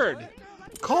every word.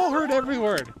 Cole heard every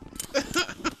word.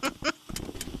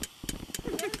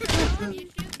 When you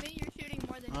shoot me, you're shooting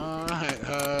more than All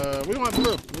right. We want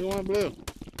blue. We want blue.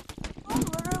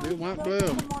 We want blue.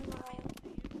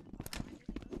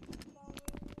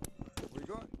 Where you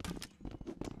going?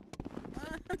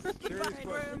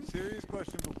 Serious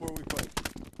question before we fight.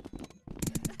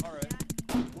 Alright.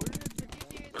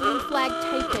 Blue flag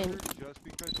taken. Just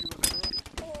because you look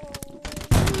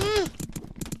girl?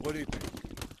 What do you think?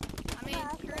 I mean,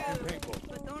 true, Paintball.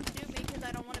 but don't shoot me because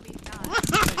I don't want to be shot.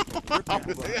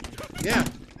 Yeah.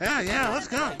 Yeah. Let's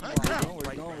go. Let's go.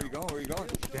 Where you going?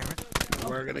 Damn it.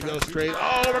 We're gonna go straight.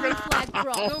 Oh, we're gonna. Flag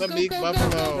drop. Oh, the meek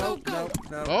buffalo.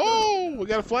 No. Oh, we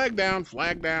got a flag down.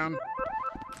 Flag down.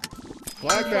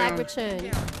 Flag Flag down.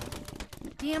 returned.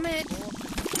 Damn it.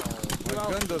 My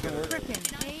gun doesn't work.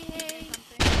 Frickin'. Hey.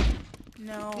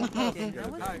 No, I didn't. I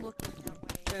wasn't looking.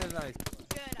 Yeah, nice.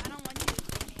 Good, I don't want you to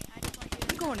shoot me. I just want you to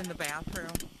I'm going in the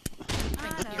bathroom.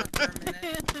 Thank you for a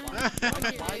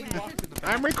minute. Why are you walking in the back?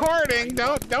 I'm recording.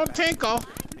 Don't tinkle.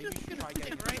 Maybe you should try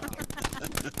getting Right here.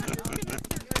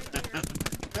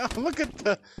 Oh, look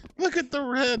at the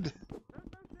red.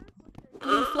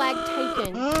 Blue flag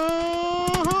taken.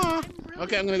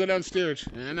 Okay, I'm gonna go down steerage.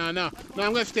 No, I'm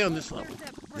gonna stay on this level.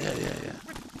 Yeah.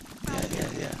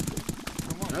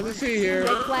 Nothing to see here.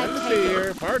 Red flag Nothing to see taken.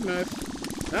 here. Pardon us.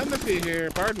 Nothing to see here.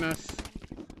 Pardon us.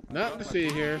 Nothing to see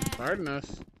here. Pardon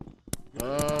us. Oh,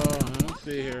 nothing to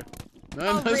see here.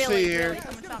 Nothing to see here.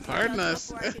 Pardon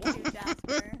us.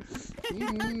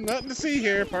 Nothing to see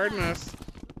here. Pardon us.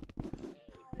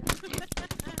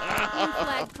 Blue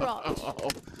flag dropped.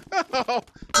 Oh,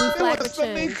 Blue flag it was the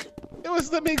returned. meek. It was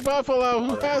the meek buffalo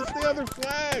who has the other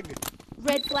flag.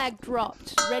 Red flag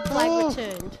dropped. Red flag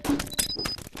returned.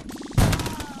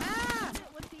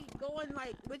 Was he going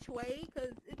like which way?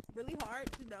 Because it's really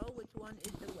hard to know which one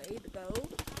is the way to go.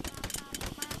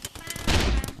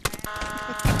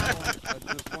 I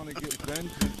just want to get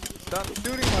vengeance. Stop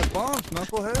shooting my bombs,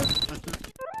 knucklehead.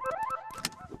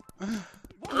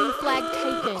 Blue flag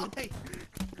taken. Hey,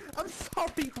 I'm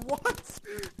sorry, what?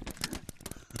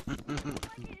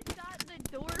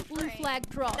 Blue flag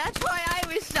dropped. That's why I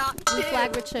was shot too. Blue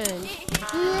flag returned.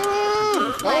 Woo!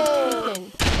 Blue flag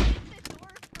taken.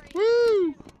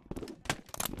 Woo!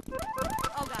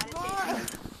 Oh god, it's Gator.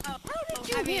 How did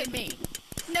you hit me?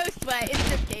 No sweat, it's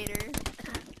just Gator.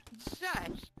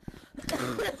 Shush.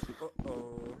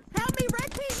 Uh-oh. Help me,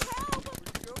 Red Team, help!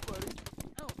 Go, buddy.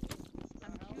 Oh,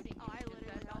 I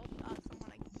literally shot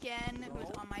someone again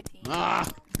who's on my team. Ah!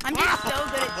 I'm just so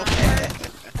good at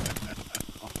teamwork.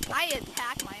 I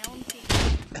attack my own team.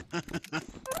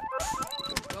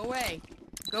 Go away.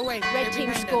 Go away. Red They're team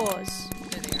behind us. scores.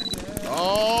 There they are.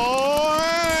 Oh!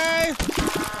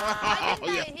 Why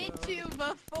didn't I hit you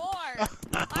before?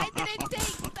 Why did it take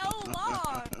so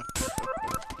long?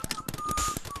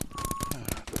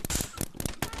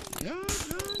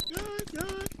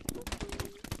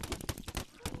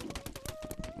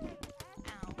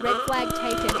 Red flag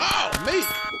taken. Oh, me!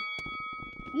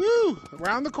 Woo!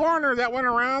 Around the corner. That went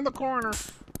around the corner.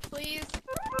 Please.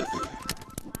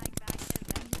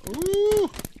 Ooh!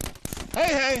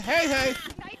 Hey! I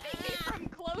think he's from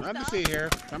close Nothing to up. see here.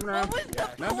 Coming around. What was the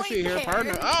Nothing to point see here. there?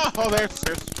 Partner. Oh,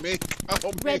 there's me.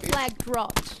 Oh, Red me. flag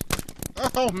dropped.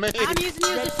 Oh, me. I'm using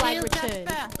you Red as a flag shield. That's returned.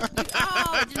 fast.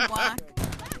 Oh, just walk.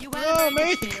 You went Oh,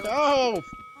 right me. shield. Oh,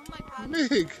 Oh my god.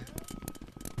 Meek.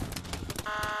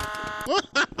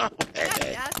 Yeah,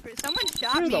 Jasper. Someone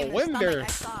shot Through me the in the window. stomach. I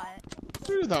saw it.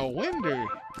 Through the window.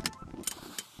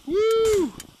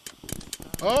 Woo!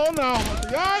 Oh no!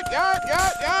 Yacht!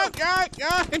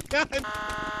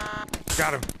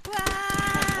 Got him.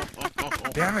 Ah!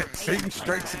 Damn it, Satan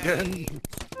strikes again.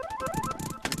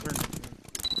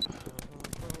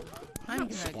 I'm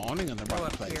gonna Spawning in the go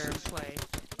right up here and places. play.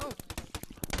 Oh,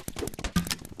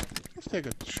 Let's take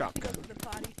a shotgun. The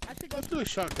body. I think Let's do a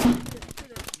shotgun.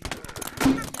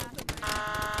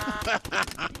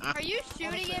 Are you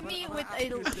shooting at me with a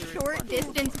short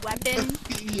distance weapon?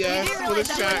 Yes, you didn't with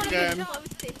a realize I wasn't even shotgun. close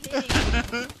to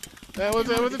hitting. That was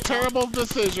a terrible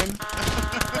decision.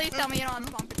 Please tell me you don't have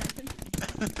spawn protection.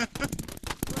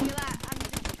 Look at that.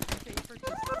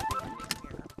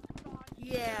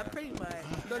 yeah, pretty much.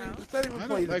 You know? Just let him I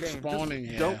play don't the like game. spawning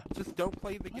just here. Don't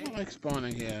play the I game. don't like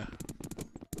spawning here.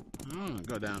 I want to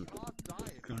go down to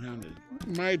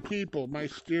my people, my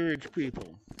steerage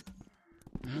people.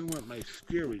 I want my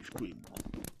steerage people.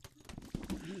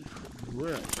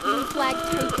 Right. Blue flag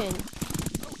taken.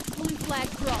 Blue flag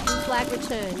dropped. Blue flag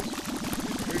returned.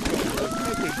 Let's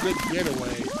take a a good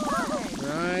getaway.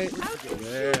 Right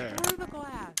there. Through the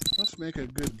glass. Let's make a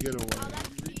good getaway. Oh, that's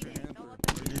cheating. Don't let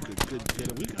them do Make a that. good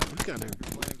getaway.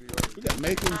 We got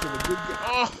makings of a good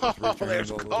getaway. Oh,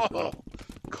 there's Cole.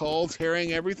 Cole's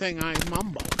hearing everything I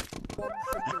mumble. It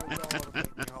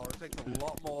takes a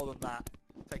lot more than that.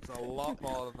 It takes a lot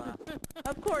more than that.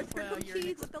 Of course, Well, Triple you're an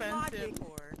Cheese with the logic. expensive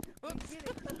whore. No, it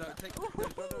takes what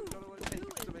it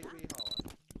takes to make me holler.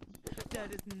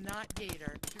 That is not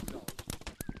Gator. $2.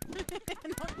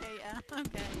 Okay, yeah.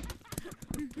 Okay.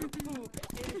 I'm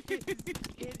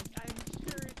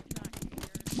sure it's not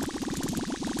Gator.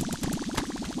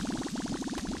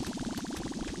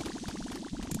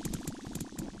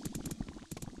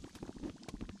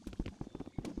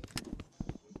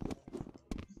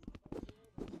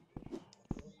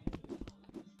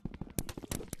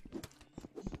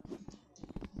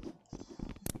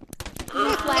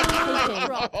 Blue flag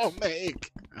taken. Oh,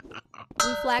 make.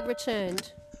 Blue flag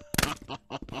returned. I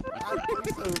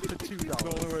sold for $2. The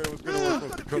only way it was gonna work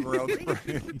was to come around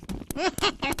spraying.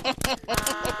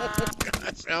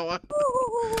 Gosh, Ella.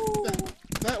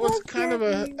 That was kind of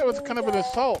an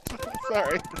assault.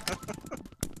 Sorry.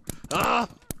 Ah.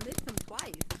 Missed him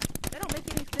twice. That don't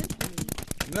make any sense to me.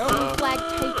 Blue No. flag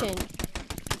taken.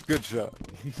 Good shot.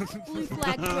 Blue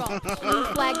flag dropped. Blue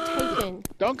flag taken.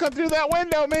 Don't come through that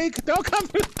window, Meek. Don't come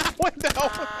through that window. Oh,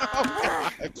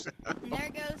 gosh. And there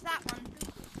goes that one.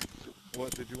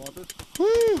 What, did you want this? Whew. I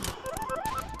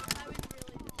was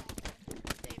really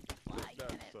save the flag That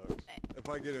in it. sucks. If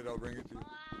I get it, I'll bring it to you.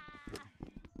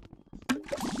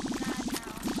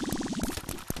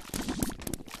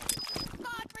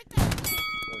 God protect me.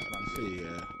 Nothing to see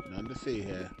here. Nothing to see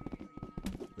here.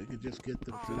 We could just get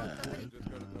the flag.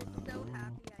 So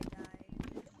happy I died.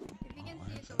 If you can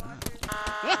see it, the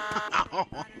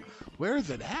locker. Where is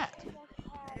it at?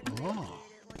 Oh.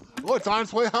 Oh, it's on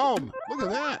its way home. Look at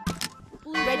that.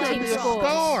 Red team Maybe a scores.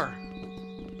 score.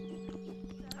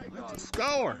 That's a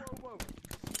score.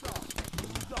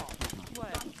 Stop.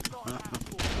 What?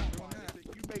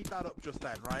 You made that up just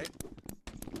then, right?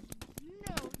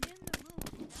 No, in the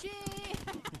room. Gee.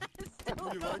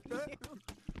 You like that?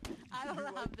 I don't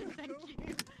have this, thank you.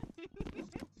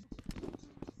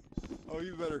 Oh,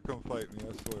 you better come fight me,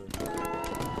 I swear.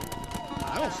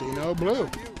 I don't see no blue.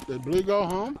 Did blue go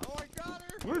home? Oh, I got her!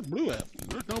 Where's blue at?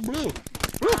 There's no blue.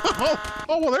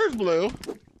 Oh, well, there's blue.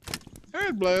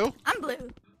 There's blue. I'm blue.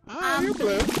 Ah, you're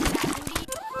blue. Sandy.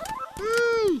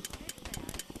 Woo.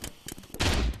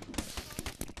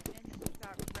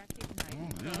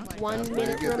 Recognized. 1 Way to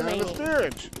minute get down to remaining.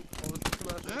 steerage.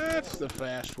 That's the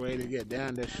fast way to get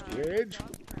down to steerage.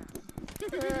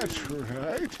 That's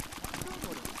right.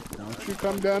 Don't you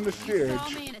come down to steerage. Saw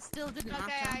me and it still didn't knock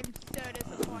Okay, him. I'm so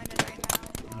disappointed right now.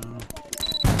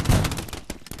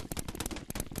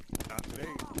 Not today.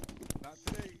 Not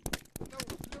today. No,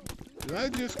 no. Did I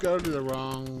just go to the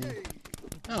wrong...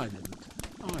 No, I didn't.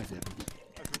 Oh, I didn't.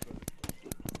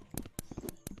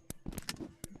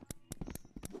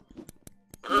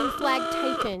 Blue flag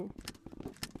taken.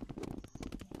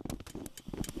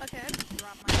 Okay, I just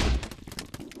dropped my...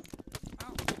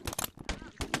 Oh.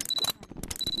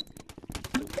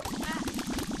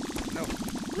 No.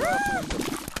 Go out the window.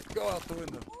 Go out the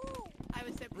window. I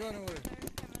was so Run away.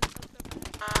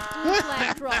 Blue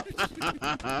flag dropped.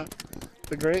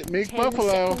 The great Meek 10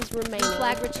 Buffalo. seconds remaining.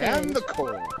 Flag And returned. the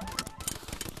core.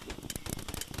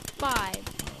 5,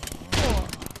 4,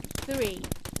 3,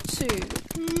 2,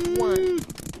 1.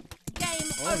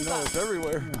 Game Oh over. no, it's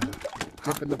everywhere.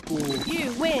 Dip in the pool.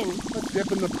 You win. Let's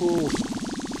dip in the pool.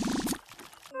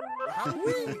 How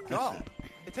many we got?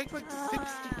 It takes like 60.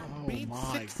 We need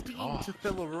my 16 God. to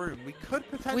fill a room. We could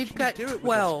potentially We've got do it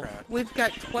 12. with this crowd. We've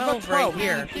got We've 12 got right 12.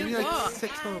 here. We need like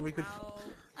 6 more. We could.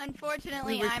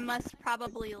 Unfortunately, I must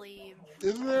probably leave.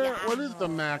 Is there? What is the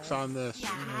max on this?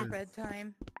 Yeah.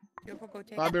 Bedtime. You have to go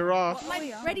take Bobby Ross.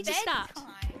 Ready to start.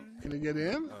 Bedtime. Can you get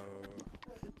in?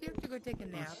 You have to go take a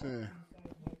nap. Let's see.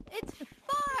 It's 5.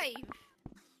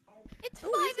 It's 5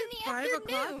 Oh, is in it the 5 o'clock?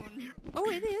 afternoon. Oh,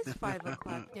 it is 5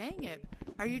 o'clock. Dang it.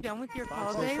 Are you done with your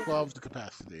call, So Dave? 12's the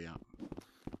capacity, yeah.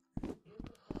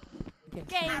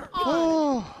 Game on.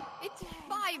 Oh, It's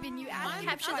 5 and you asked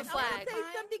Capture the flag. Say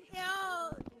something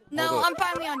else. No, Hold up. I'm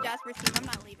finally on Jasper's team. I'm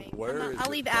not leaving. Where is I'll the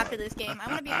leave flag? after this game. I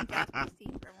want to be on Jasper's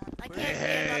team for once. I can't Hey,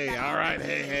 stand up that all right, much.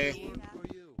 hey.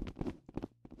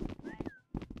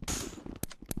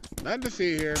 Nothing to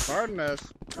see here. Pardon us.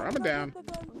 Calm it down.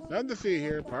 Nothing to see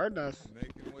here. Pardon us.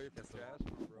 Making way for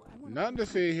Jasper, bro. Nothing to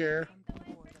see here.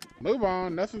 Move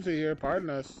on. Nothing to see here. Pardon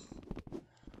us.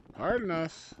 Pardon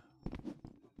us.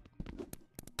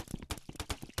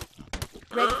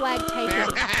 Red flag taken.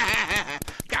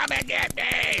 Got Come and get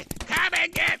me! Come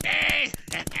and get me!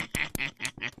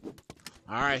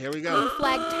 All right, here we Blue go.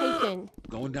 flag taken.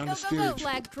 Going down the Blue steerage.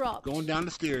 flag dropped. Going down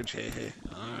the steerage. Hey, hey.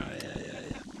 All right,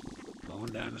 yeah. Going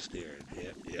down the steerage.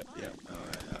 Yep. All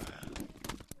right.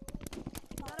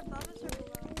 Not above us or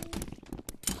below?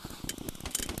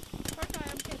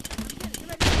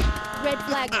 Red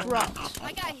flag dropped.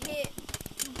 I got hit.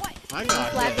 What? I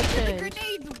got Flag hit. The returned.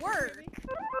 grenades work.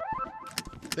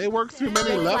 They work through many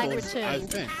Red flag levels, I returned.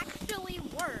 think. Actually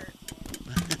work.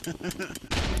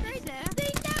 They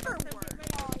never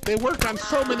work. They work on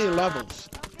so many levels.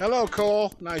 Hello,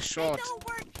 Cole. Nice They shot. don't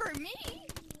work for me.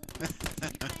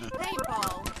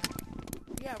 Paintball.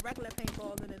 Yeah, regular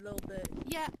paintball in a little bit.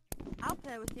 Yeah, I'll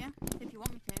play with you if you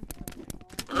want me to.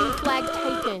 Blue flag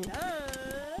taken.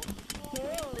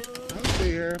 Let's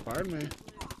see here. Pardon me.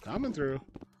 Coming through.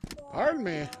 Pardon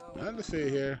me. Nothing to see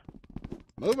here.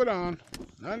 Move it on.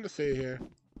 Nothing to see here.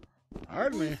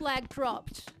 Pardon Blue me. flag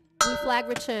dropped. Blue flag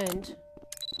returned.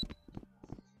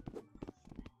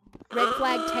 Red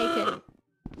flag taken.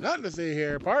 Nothing to see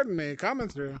here. Pardon me. Coming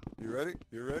through. You ready?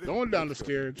 You ready? Going down the Let's go.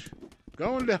 steerage.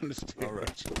 Going down the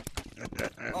steerage. All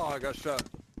right. Oh, I got shot.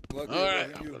 Lucky All it right.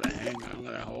 wasn't I'm you. gonna hang. I'm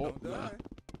gonna hold. Don't die.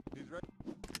 He's ready.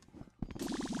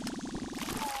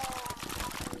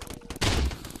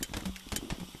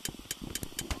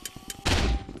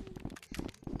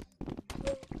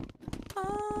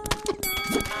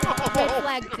 Red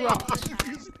flag dropped.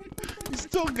 You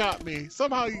still got me.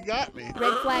 Somehow you got me.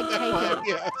 Red flag taken.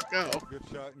 Yeah, let's go. Good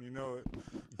shot, and you know it.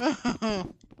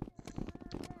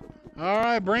 All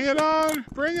right, bring it on.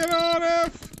 Bring it on,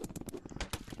 F.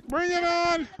 Bring it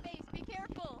on. The base, be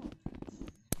careful.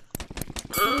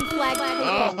 Blue flag taken.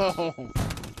 Oh.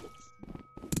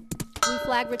 Blue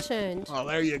flag returned. Oh,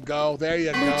 there you go. There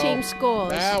you Blue go. team scores.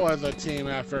 That was a team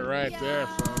effort right there,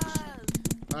 folks.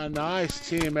 A nice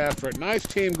team effort. Nice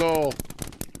team goal.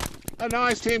 A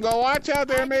nice team goal. Watch out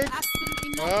there, mate.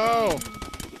 Absolutely Oh.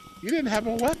 nothing. You didn't have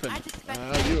a weapon. I just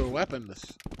got You were weaponless.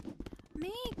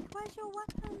 Meek, where's your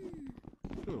weapon?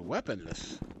 You were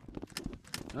weaponless.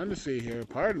 Nothing to see here.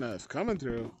 Pardon us. Coming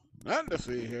through. Nothing to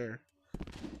see here.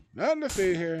 Nothing to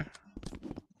see here.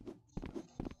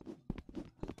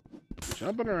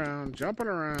 Jumping around. Jumping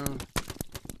around.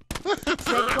 Red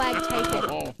flag taken.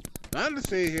 Oh, nothing to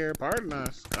see here. Pardon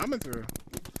us. Coming through.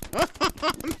 No.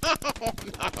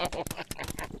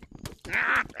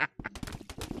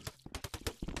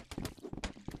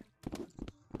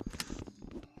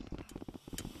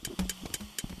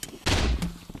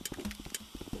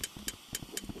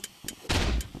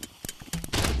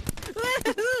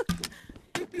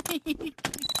 You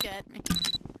scared me.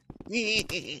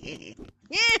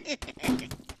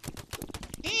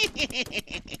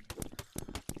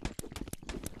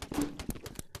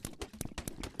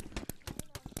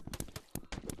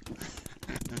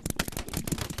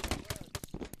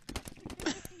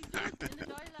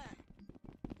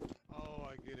 Oh,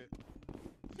 I get it.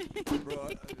 Bro,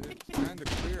 it's kind of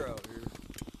clear out here.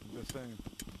 I'm just saying.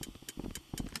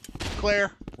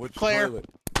 Claire. Which Claire. toilet?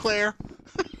 Claire.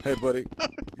 Hey, buddy.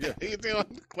 Yeah. How you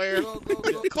doing? Claire. Go, go,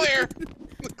 go. Claire.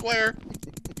 Claire.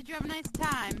 Did you have a nice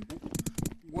time?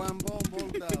 One ball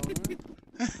down.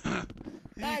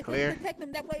 Guys, Clear. let's protect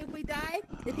him. That way, if we die,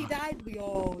 if he dies, we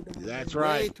all die. That's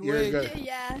right. You're wait. good.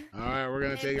 Yeah. All right, we're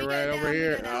gonna Hey, take it we right go over down, we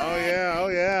here. go down. Oh yeah. Oh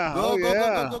yeah. Go, Oh go, go,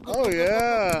 yeah. go, go, Oh go, go,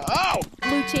 yeah. Oh.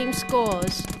 Blue team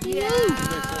scores. They said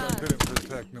I couldn't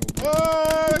protect nobody.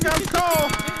 Oh, look how cool.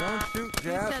 Don't shoot Who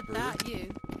said Jasper. that?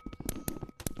 You.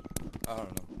 I don't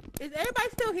know. Is everybody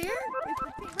still here? Is the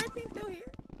team, red team still here?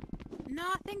 No,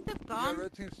 I think they've Yeah, gone.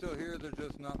 red team's still here. They're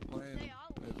just not playing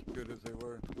as good as they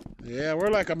were. Yeah, we're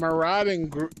like a marauding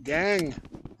gang.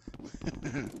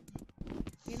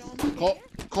 You know what I'm Cole,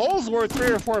 saying? Cole's worth 3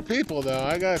 or 4 people, though.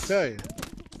 I gotta tell you,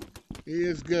 he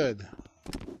is good.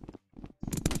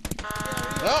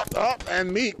 Oh,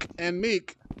 and Meek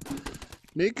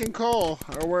and Cole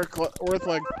are worth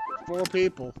like 4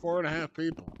 people, 4.5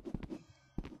 people.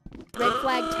 Red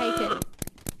flag taken.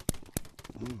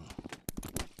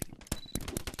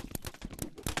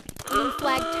 Blue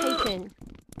flag taken.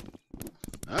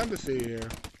 Nothing to see here.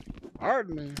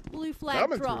 Pardon me. Blue flag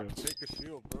Coming through. dropped. Take a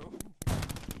shield, bro.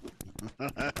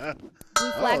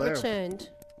 Blue flag there. returned.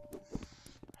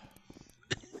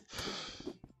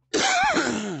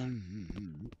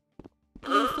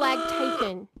 Blue flag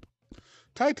taken.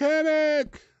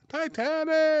 Titanic!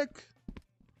 Titanic!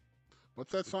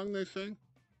 What's that song they sing?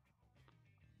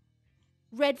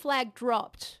 Red flag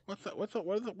dropped. What's the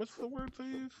words they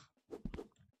use?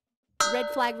 Red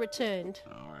flag returned.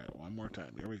 All right, one more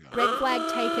time. Here we go. Red flag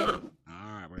taken.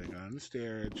 All right, we're gonna go on the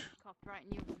steerage. Coughed right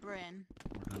in your brain.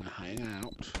 We're gonna hang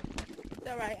out.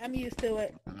 alright. I'm used to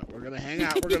it. We're gonna hang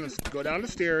out. We're gonna go down the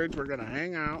steerage. We're gonna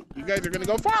hang out. You guys are gonna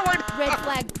go forward. Red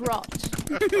flag dropped.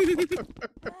 I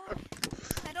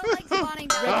don't like spawning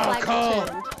down. Red flag Cole.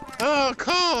 returned. Oh,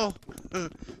 Cole.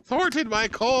 Thwarted by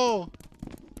Cole.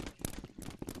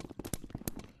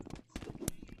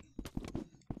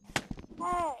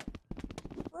 Hey,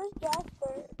 where's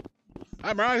Jasper?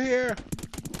 I'm right here.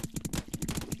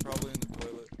 Probably in the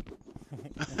toilet.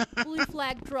 Blue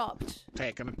flag dropped.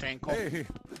 Taking a tinkle. Hey,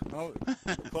 oh,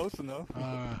 close enough.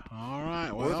 All right.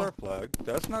 Where's Well, our flag?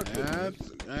 That's not good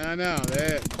news. I know.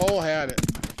 Cole had it.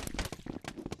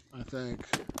 I think.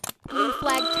 Blue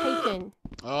flag taken.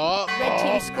 Oh. Red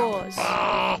team scores.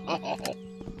 Oh,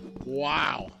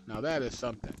 wow. Now that is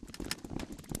something.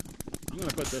 I'm going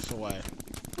to put this away.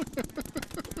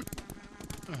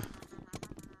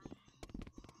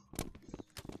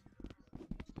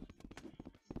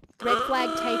 Red flag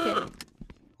taken.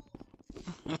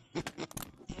 Okay.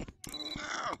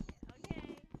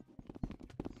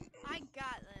 I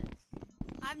got this.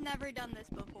 I've never done this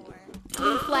before.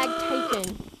 Blue flag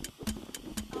taken.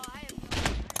 Oh, I have no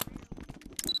idea.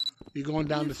 You going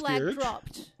down Blue the flag steerage?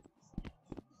 dropped.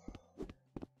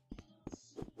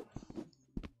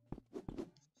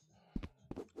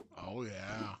 Oh,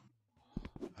 yeah.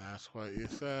 That's what you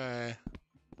say.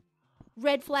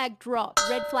 Red flag dropped.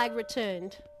 Red flag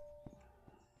returned.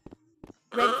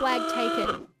 Red flag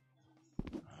taken.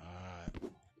 Alright.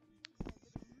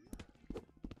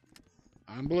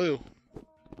 I'm blue.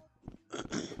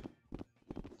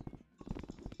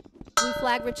 Blue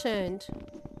flag returned.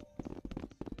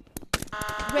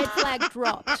 Red flag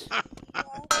dropped.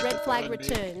 Red flag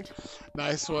returned.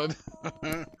 Nice one. So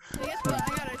guess what? I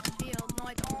got a shield. No,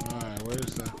 I don't. Alright,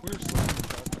 where's the... Where's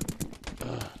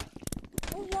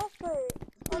Jasper?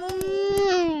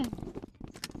 Ooh.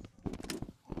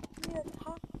 We need to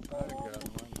talk to I him. got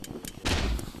mine.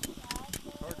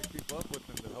 It's hard to keep up with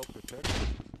him to help protect him.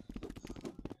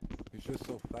 He's just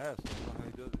so fast. I don't know how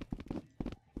he does it.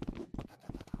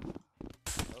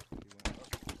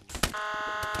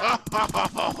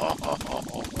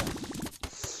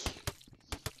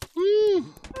 Woo.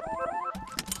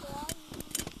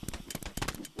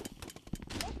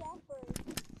 Where's Jasper?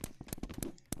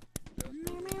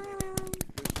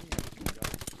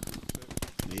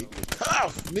 Neek is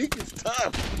tough. Neek is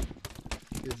tough.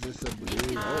 Is this a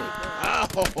blue? Oh.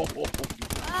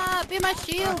 Ah, be my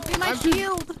shield. Be my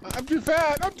shield. I'm too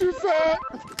fat. I'm too fat.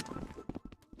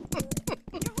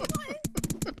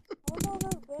 Oh no, no,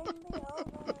 bring me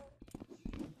over.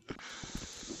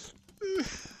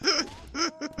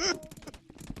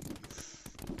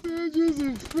 I'm just a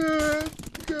fat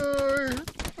guy.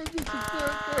 I'm just a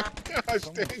fat guy. Gosh,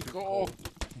 dang, Cole.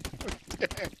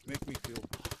 Dang. Make me feel.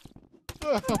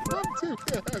 Oh, I'm too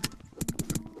fat.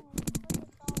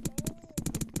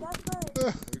 Jasper,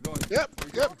 Where you going? Yep,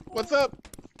 yep. What's up?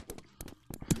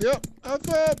 Yep, what's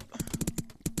up?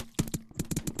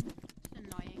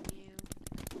 Annoying you.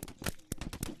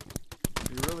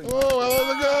 You really Oh, oh,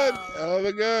 the good. Oh,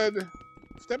 the good.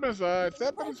 Step aside.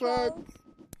 Step aside.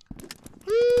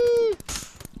 Woo.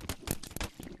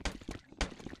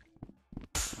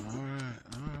 Alright,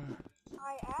 alright.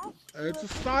 I asked. It's a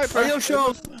sniper. Are you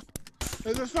sure?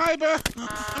 There's a sniper.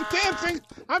 I'm dancing.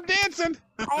 I'm dancing.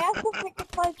 I asked if we could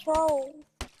play trolls.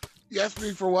 You asked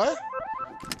me for what?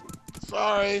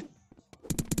 Sorry.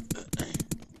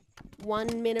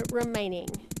 1 minute remaining.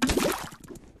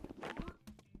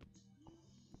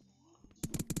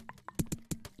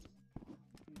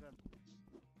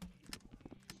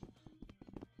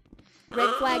 Red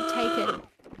flag taken.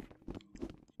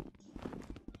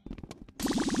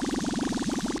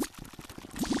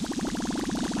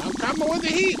 I'm coming with the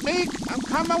heat, Meek. I'm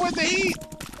coming with the heat.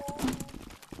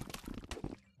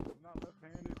 I'm not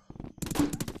left-handed.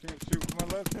 Can't shoot with my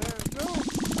left hand. No,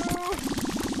 no.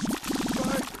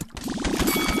 Bye.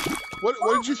 What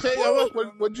did you say, Ella?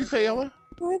 What did you say, Ella?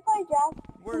 Can we play Jasper?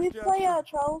 Can Where's we play Jasper?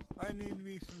 trolls? I need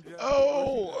me some Jack.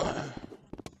 Oh.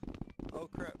 Oh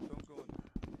crap! Don't go in.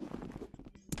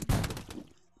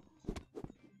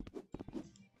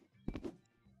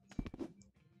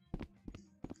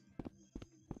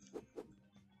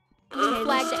 Blue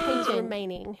flag taken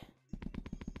remaining.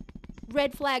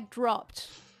 Red flag dropped.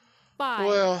 5.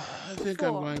 Well, I think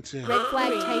I'm 4. going to Red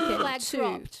flag taken. Flag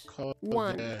 2. call it a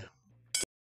 1. day.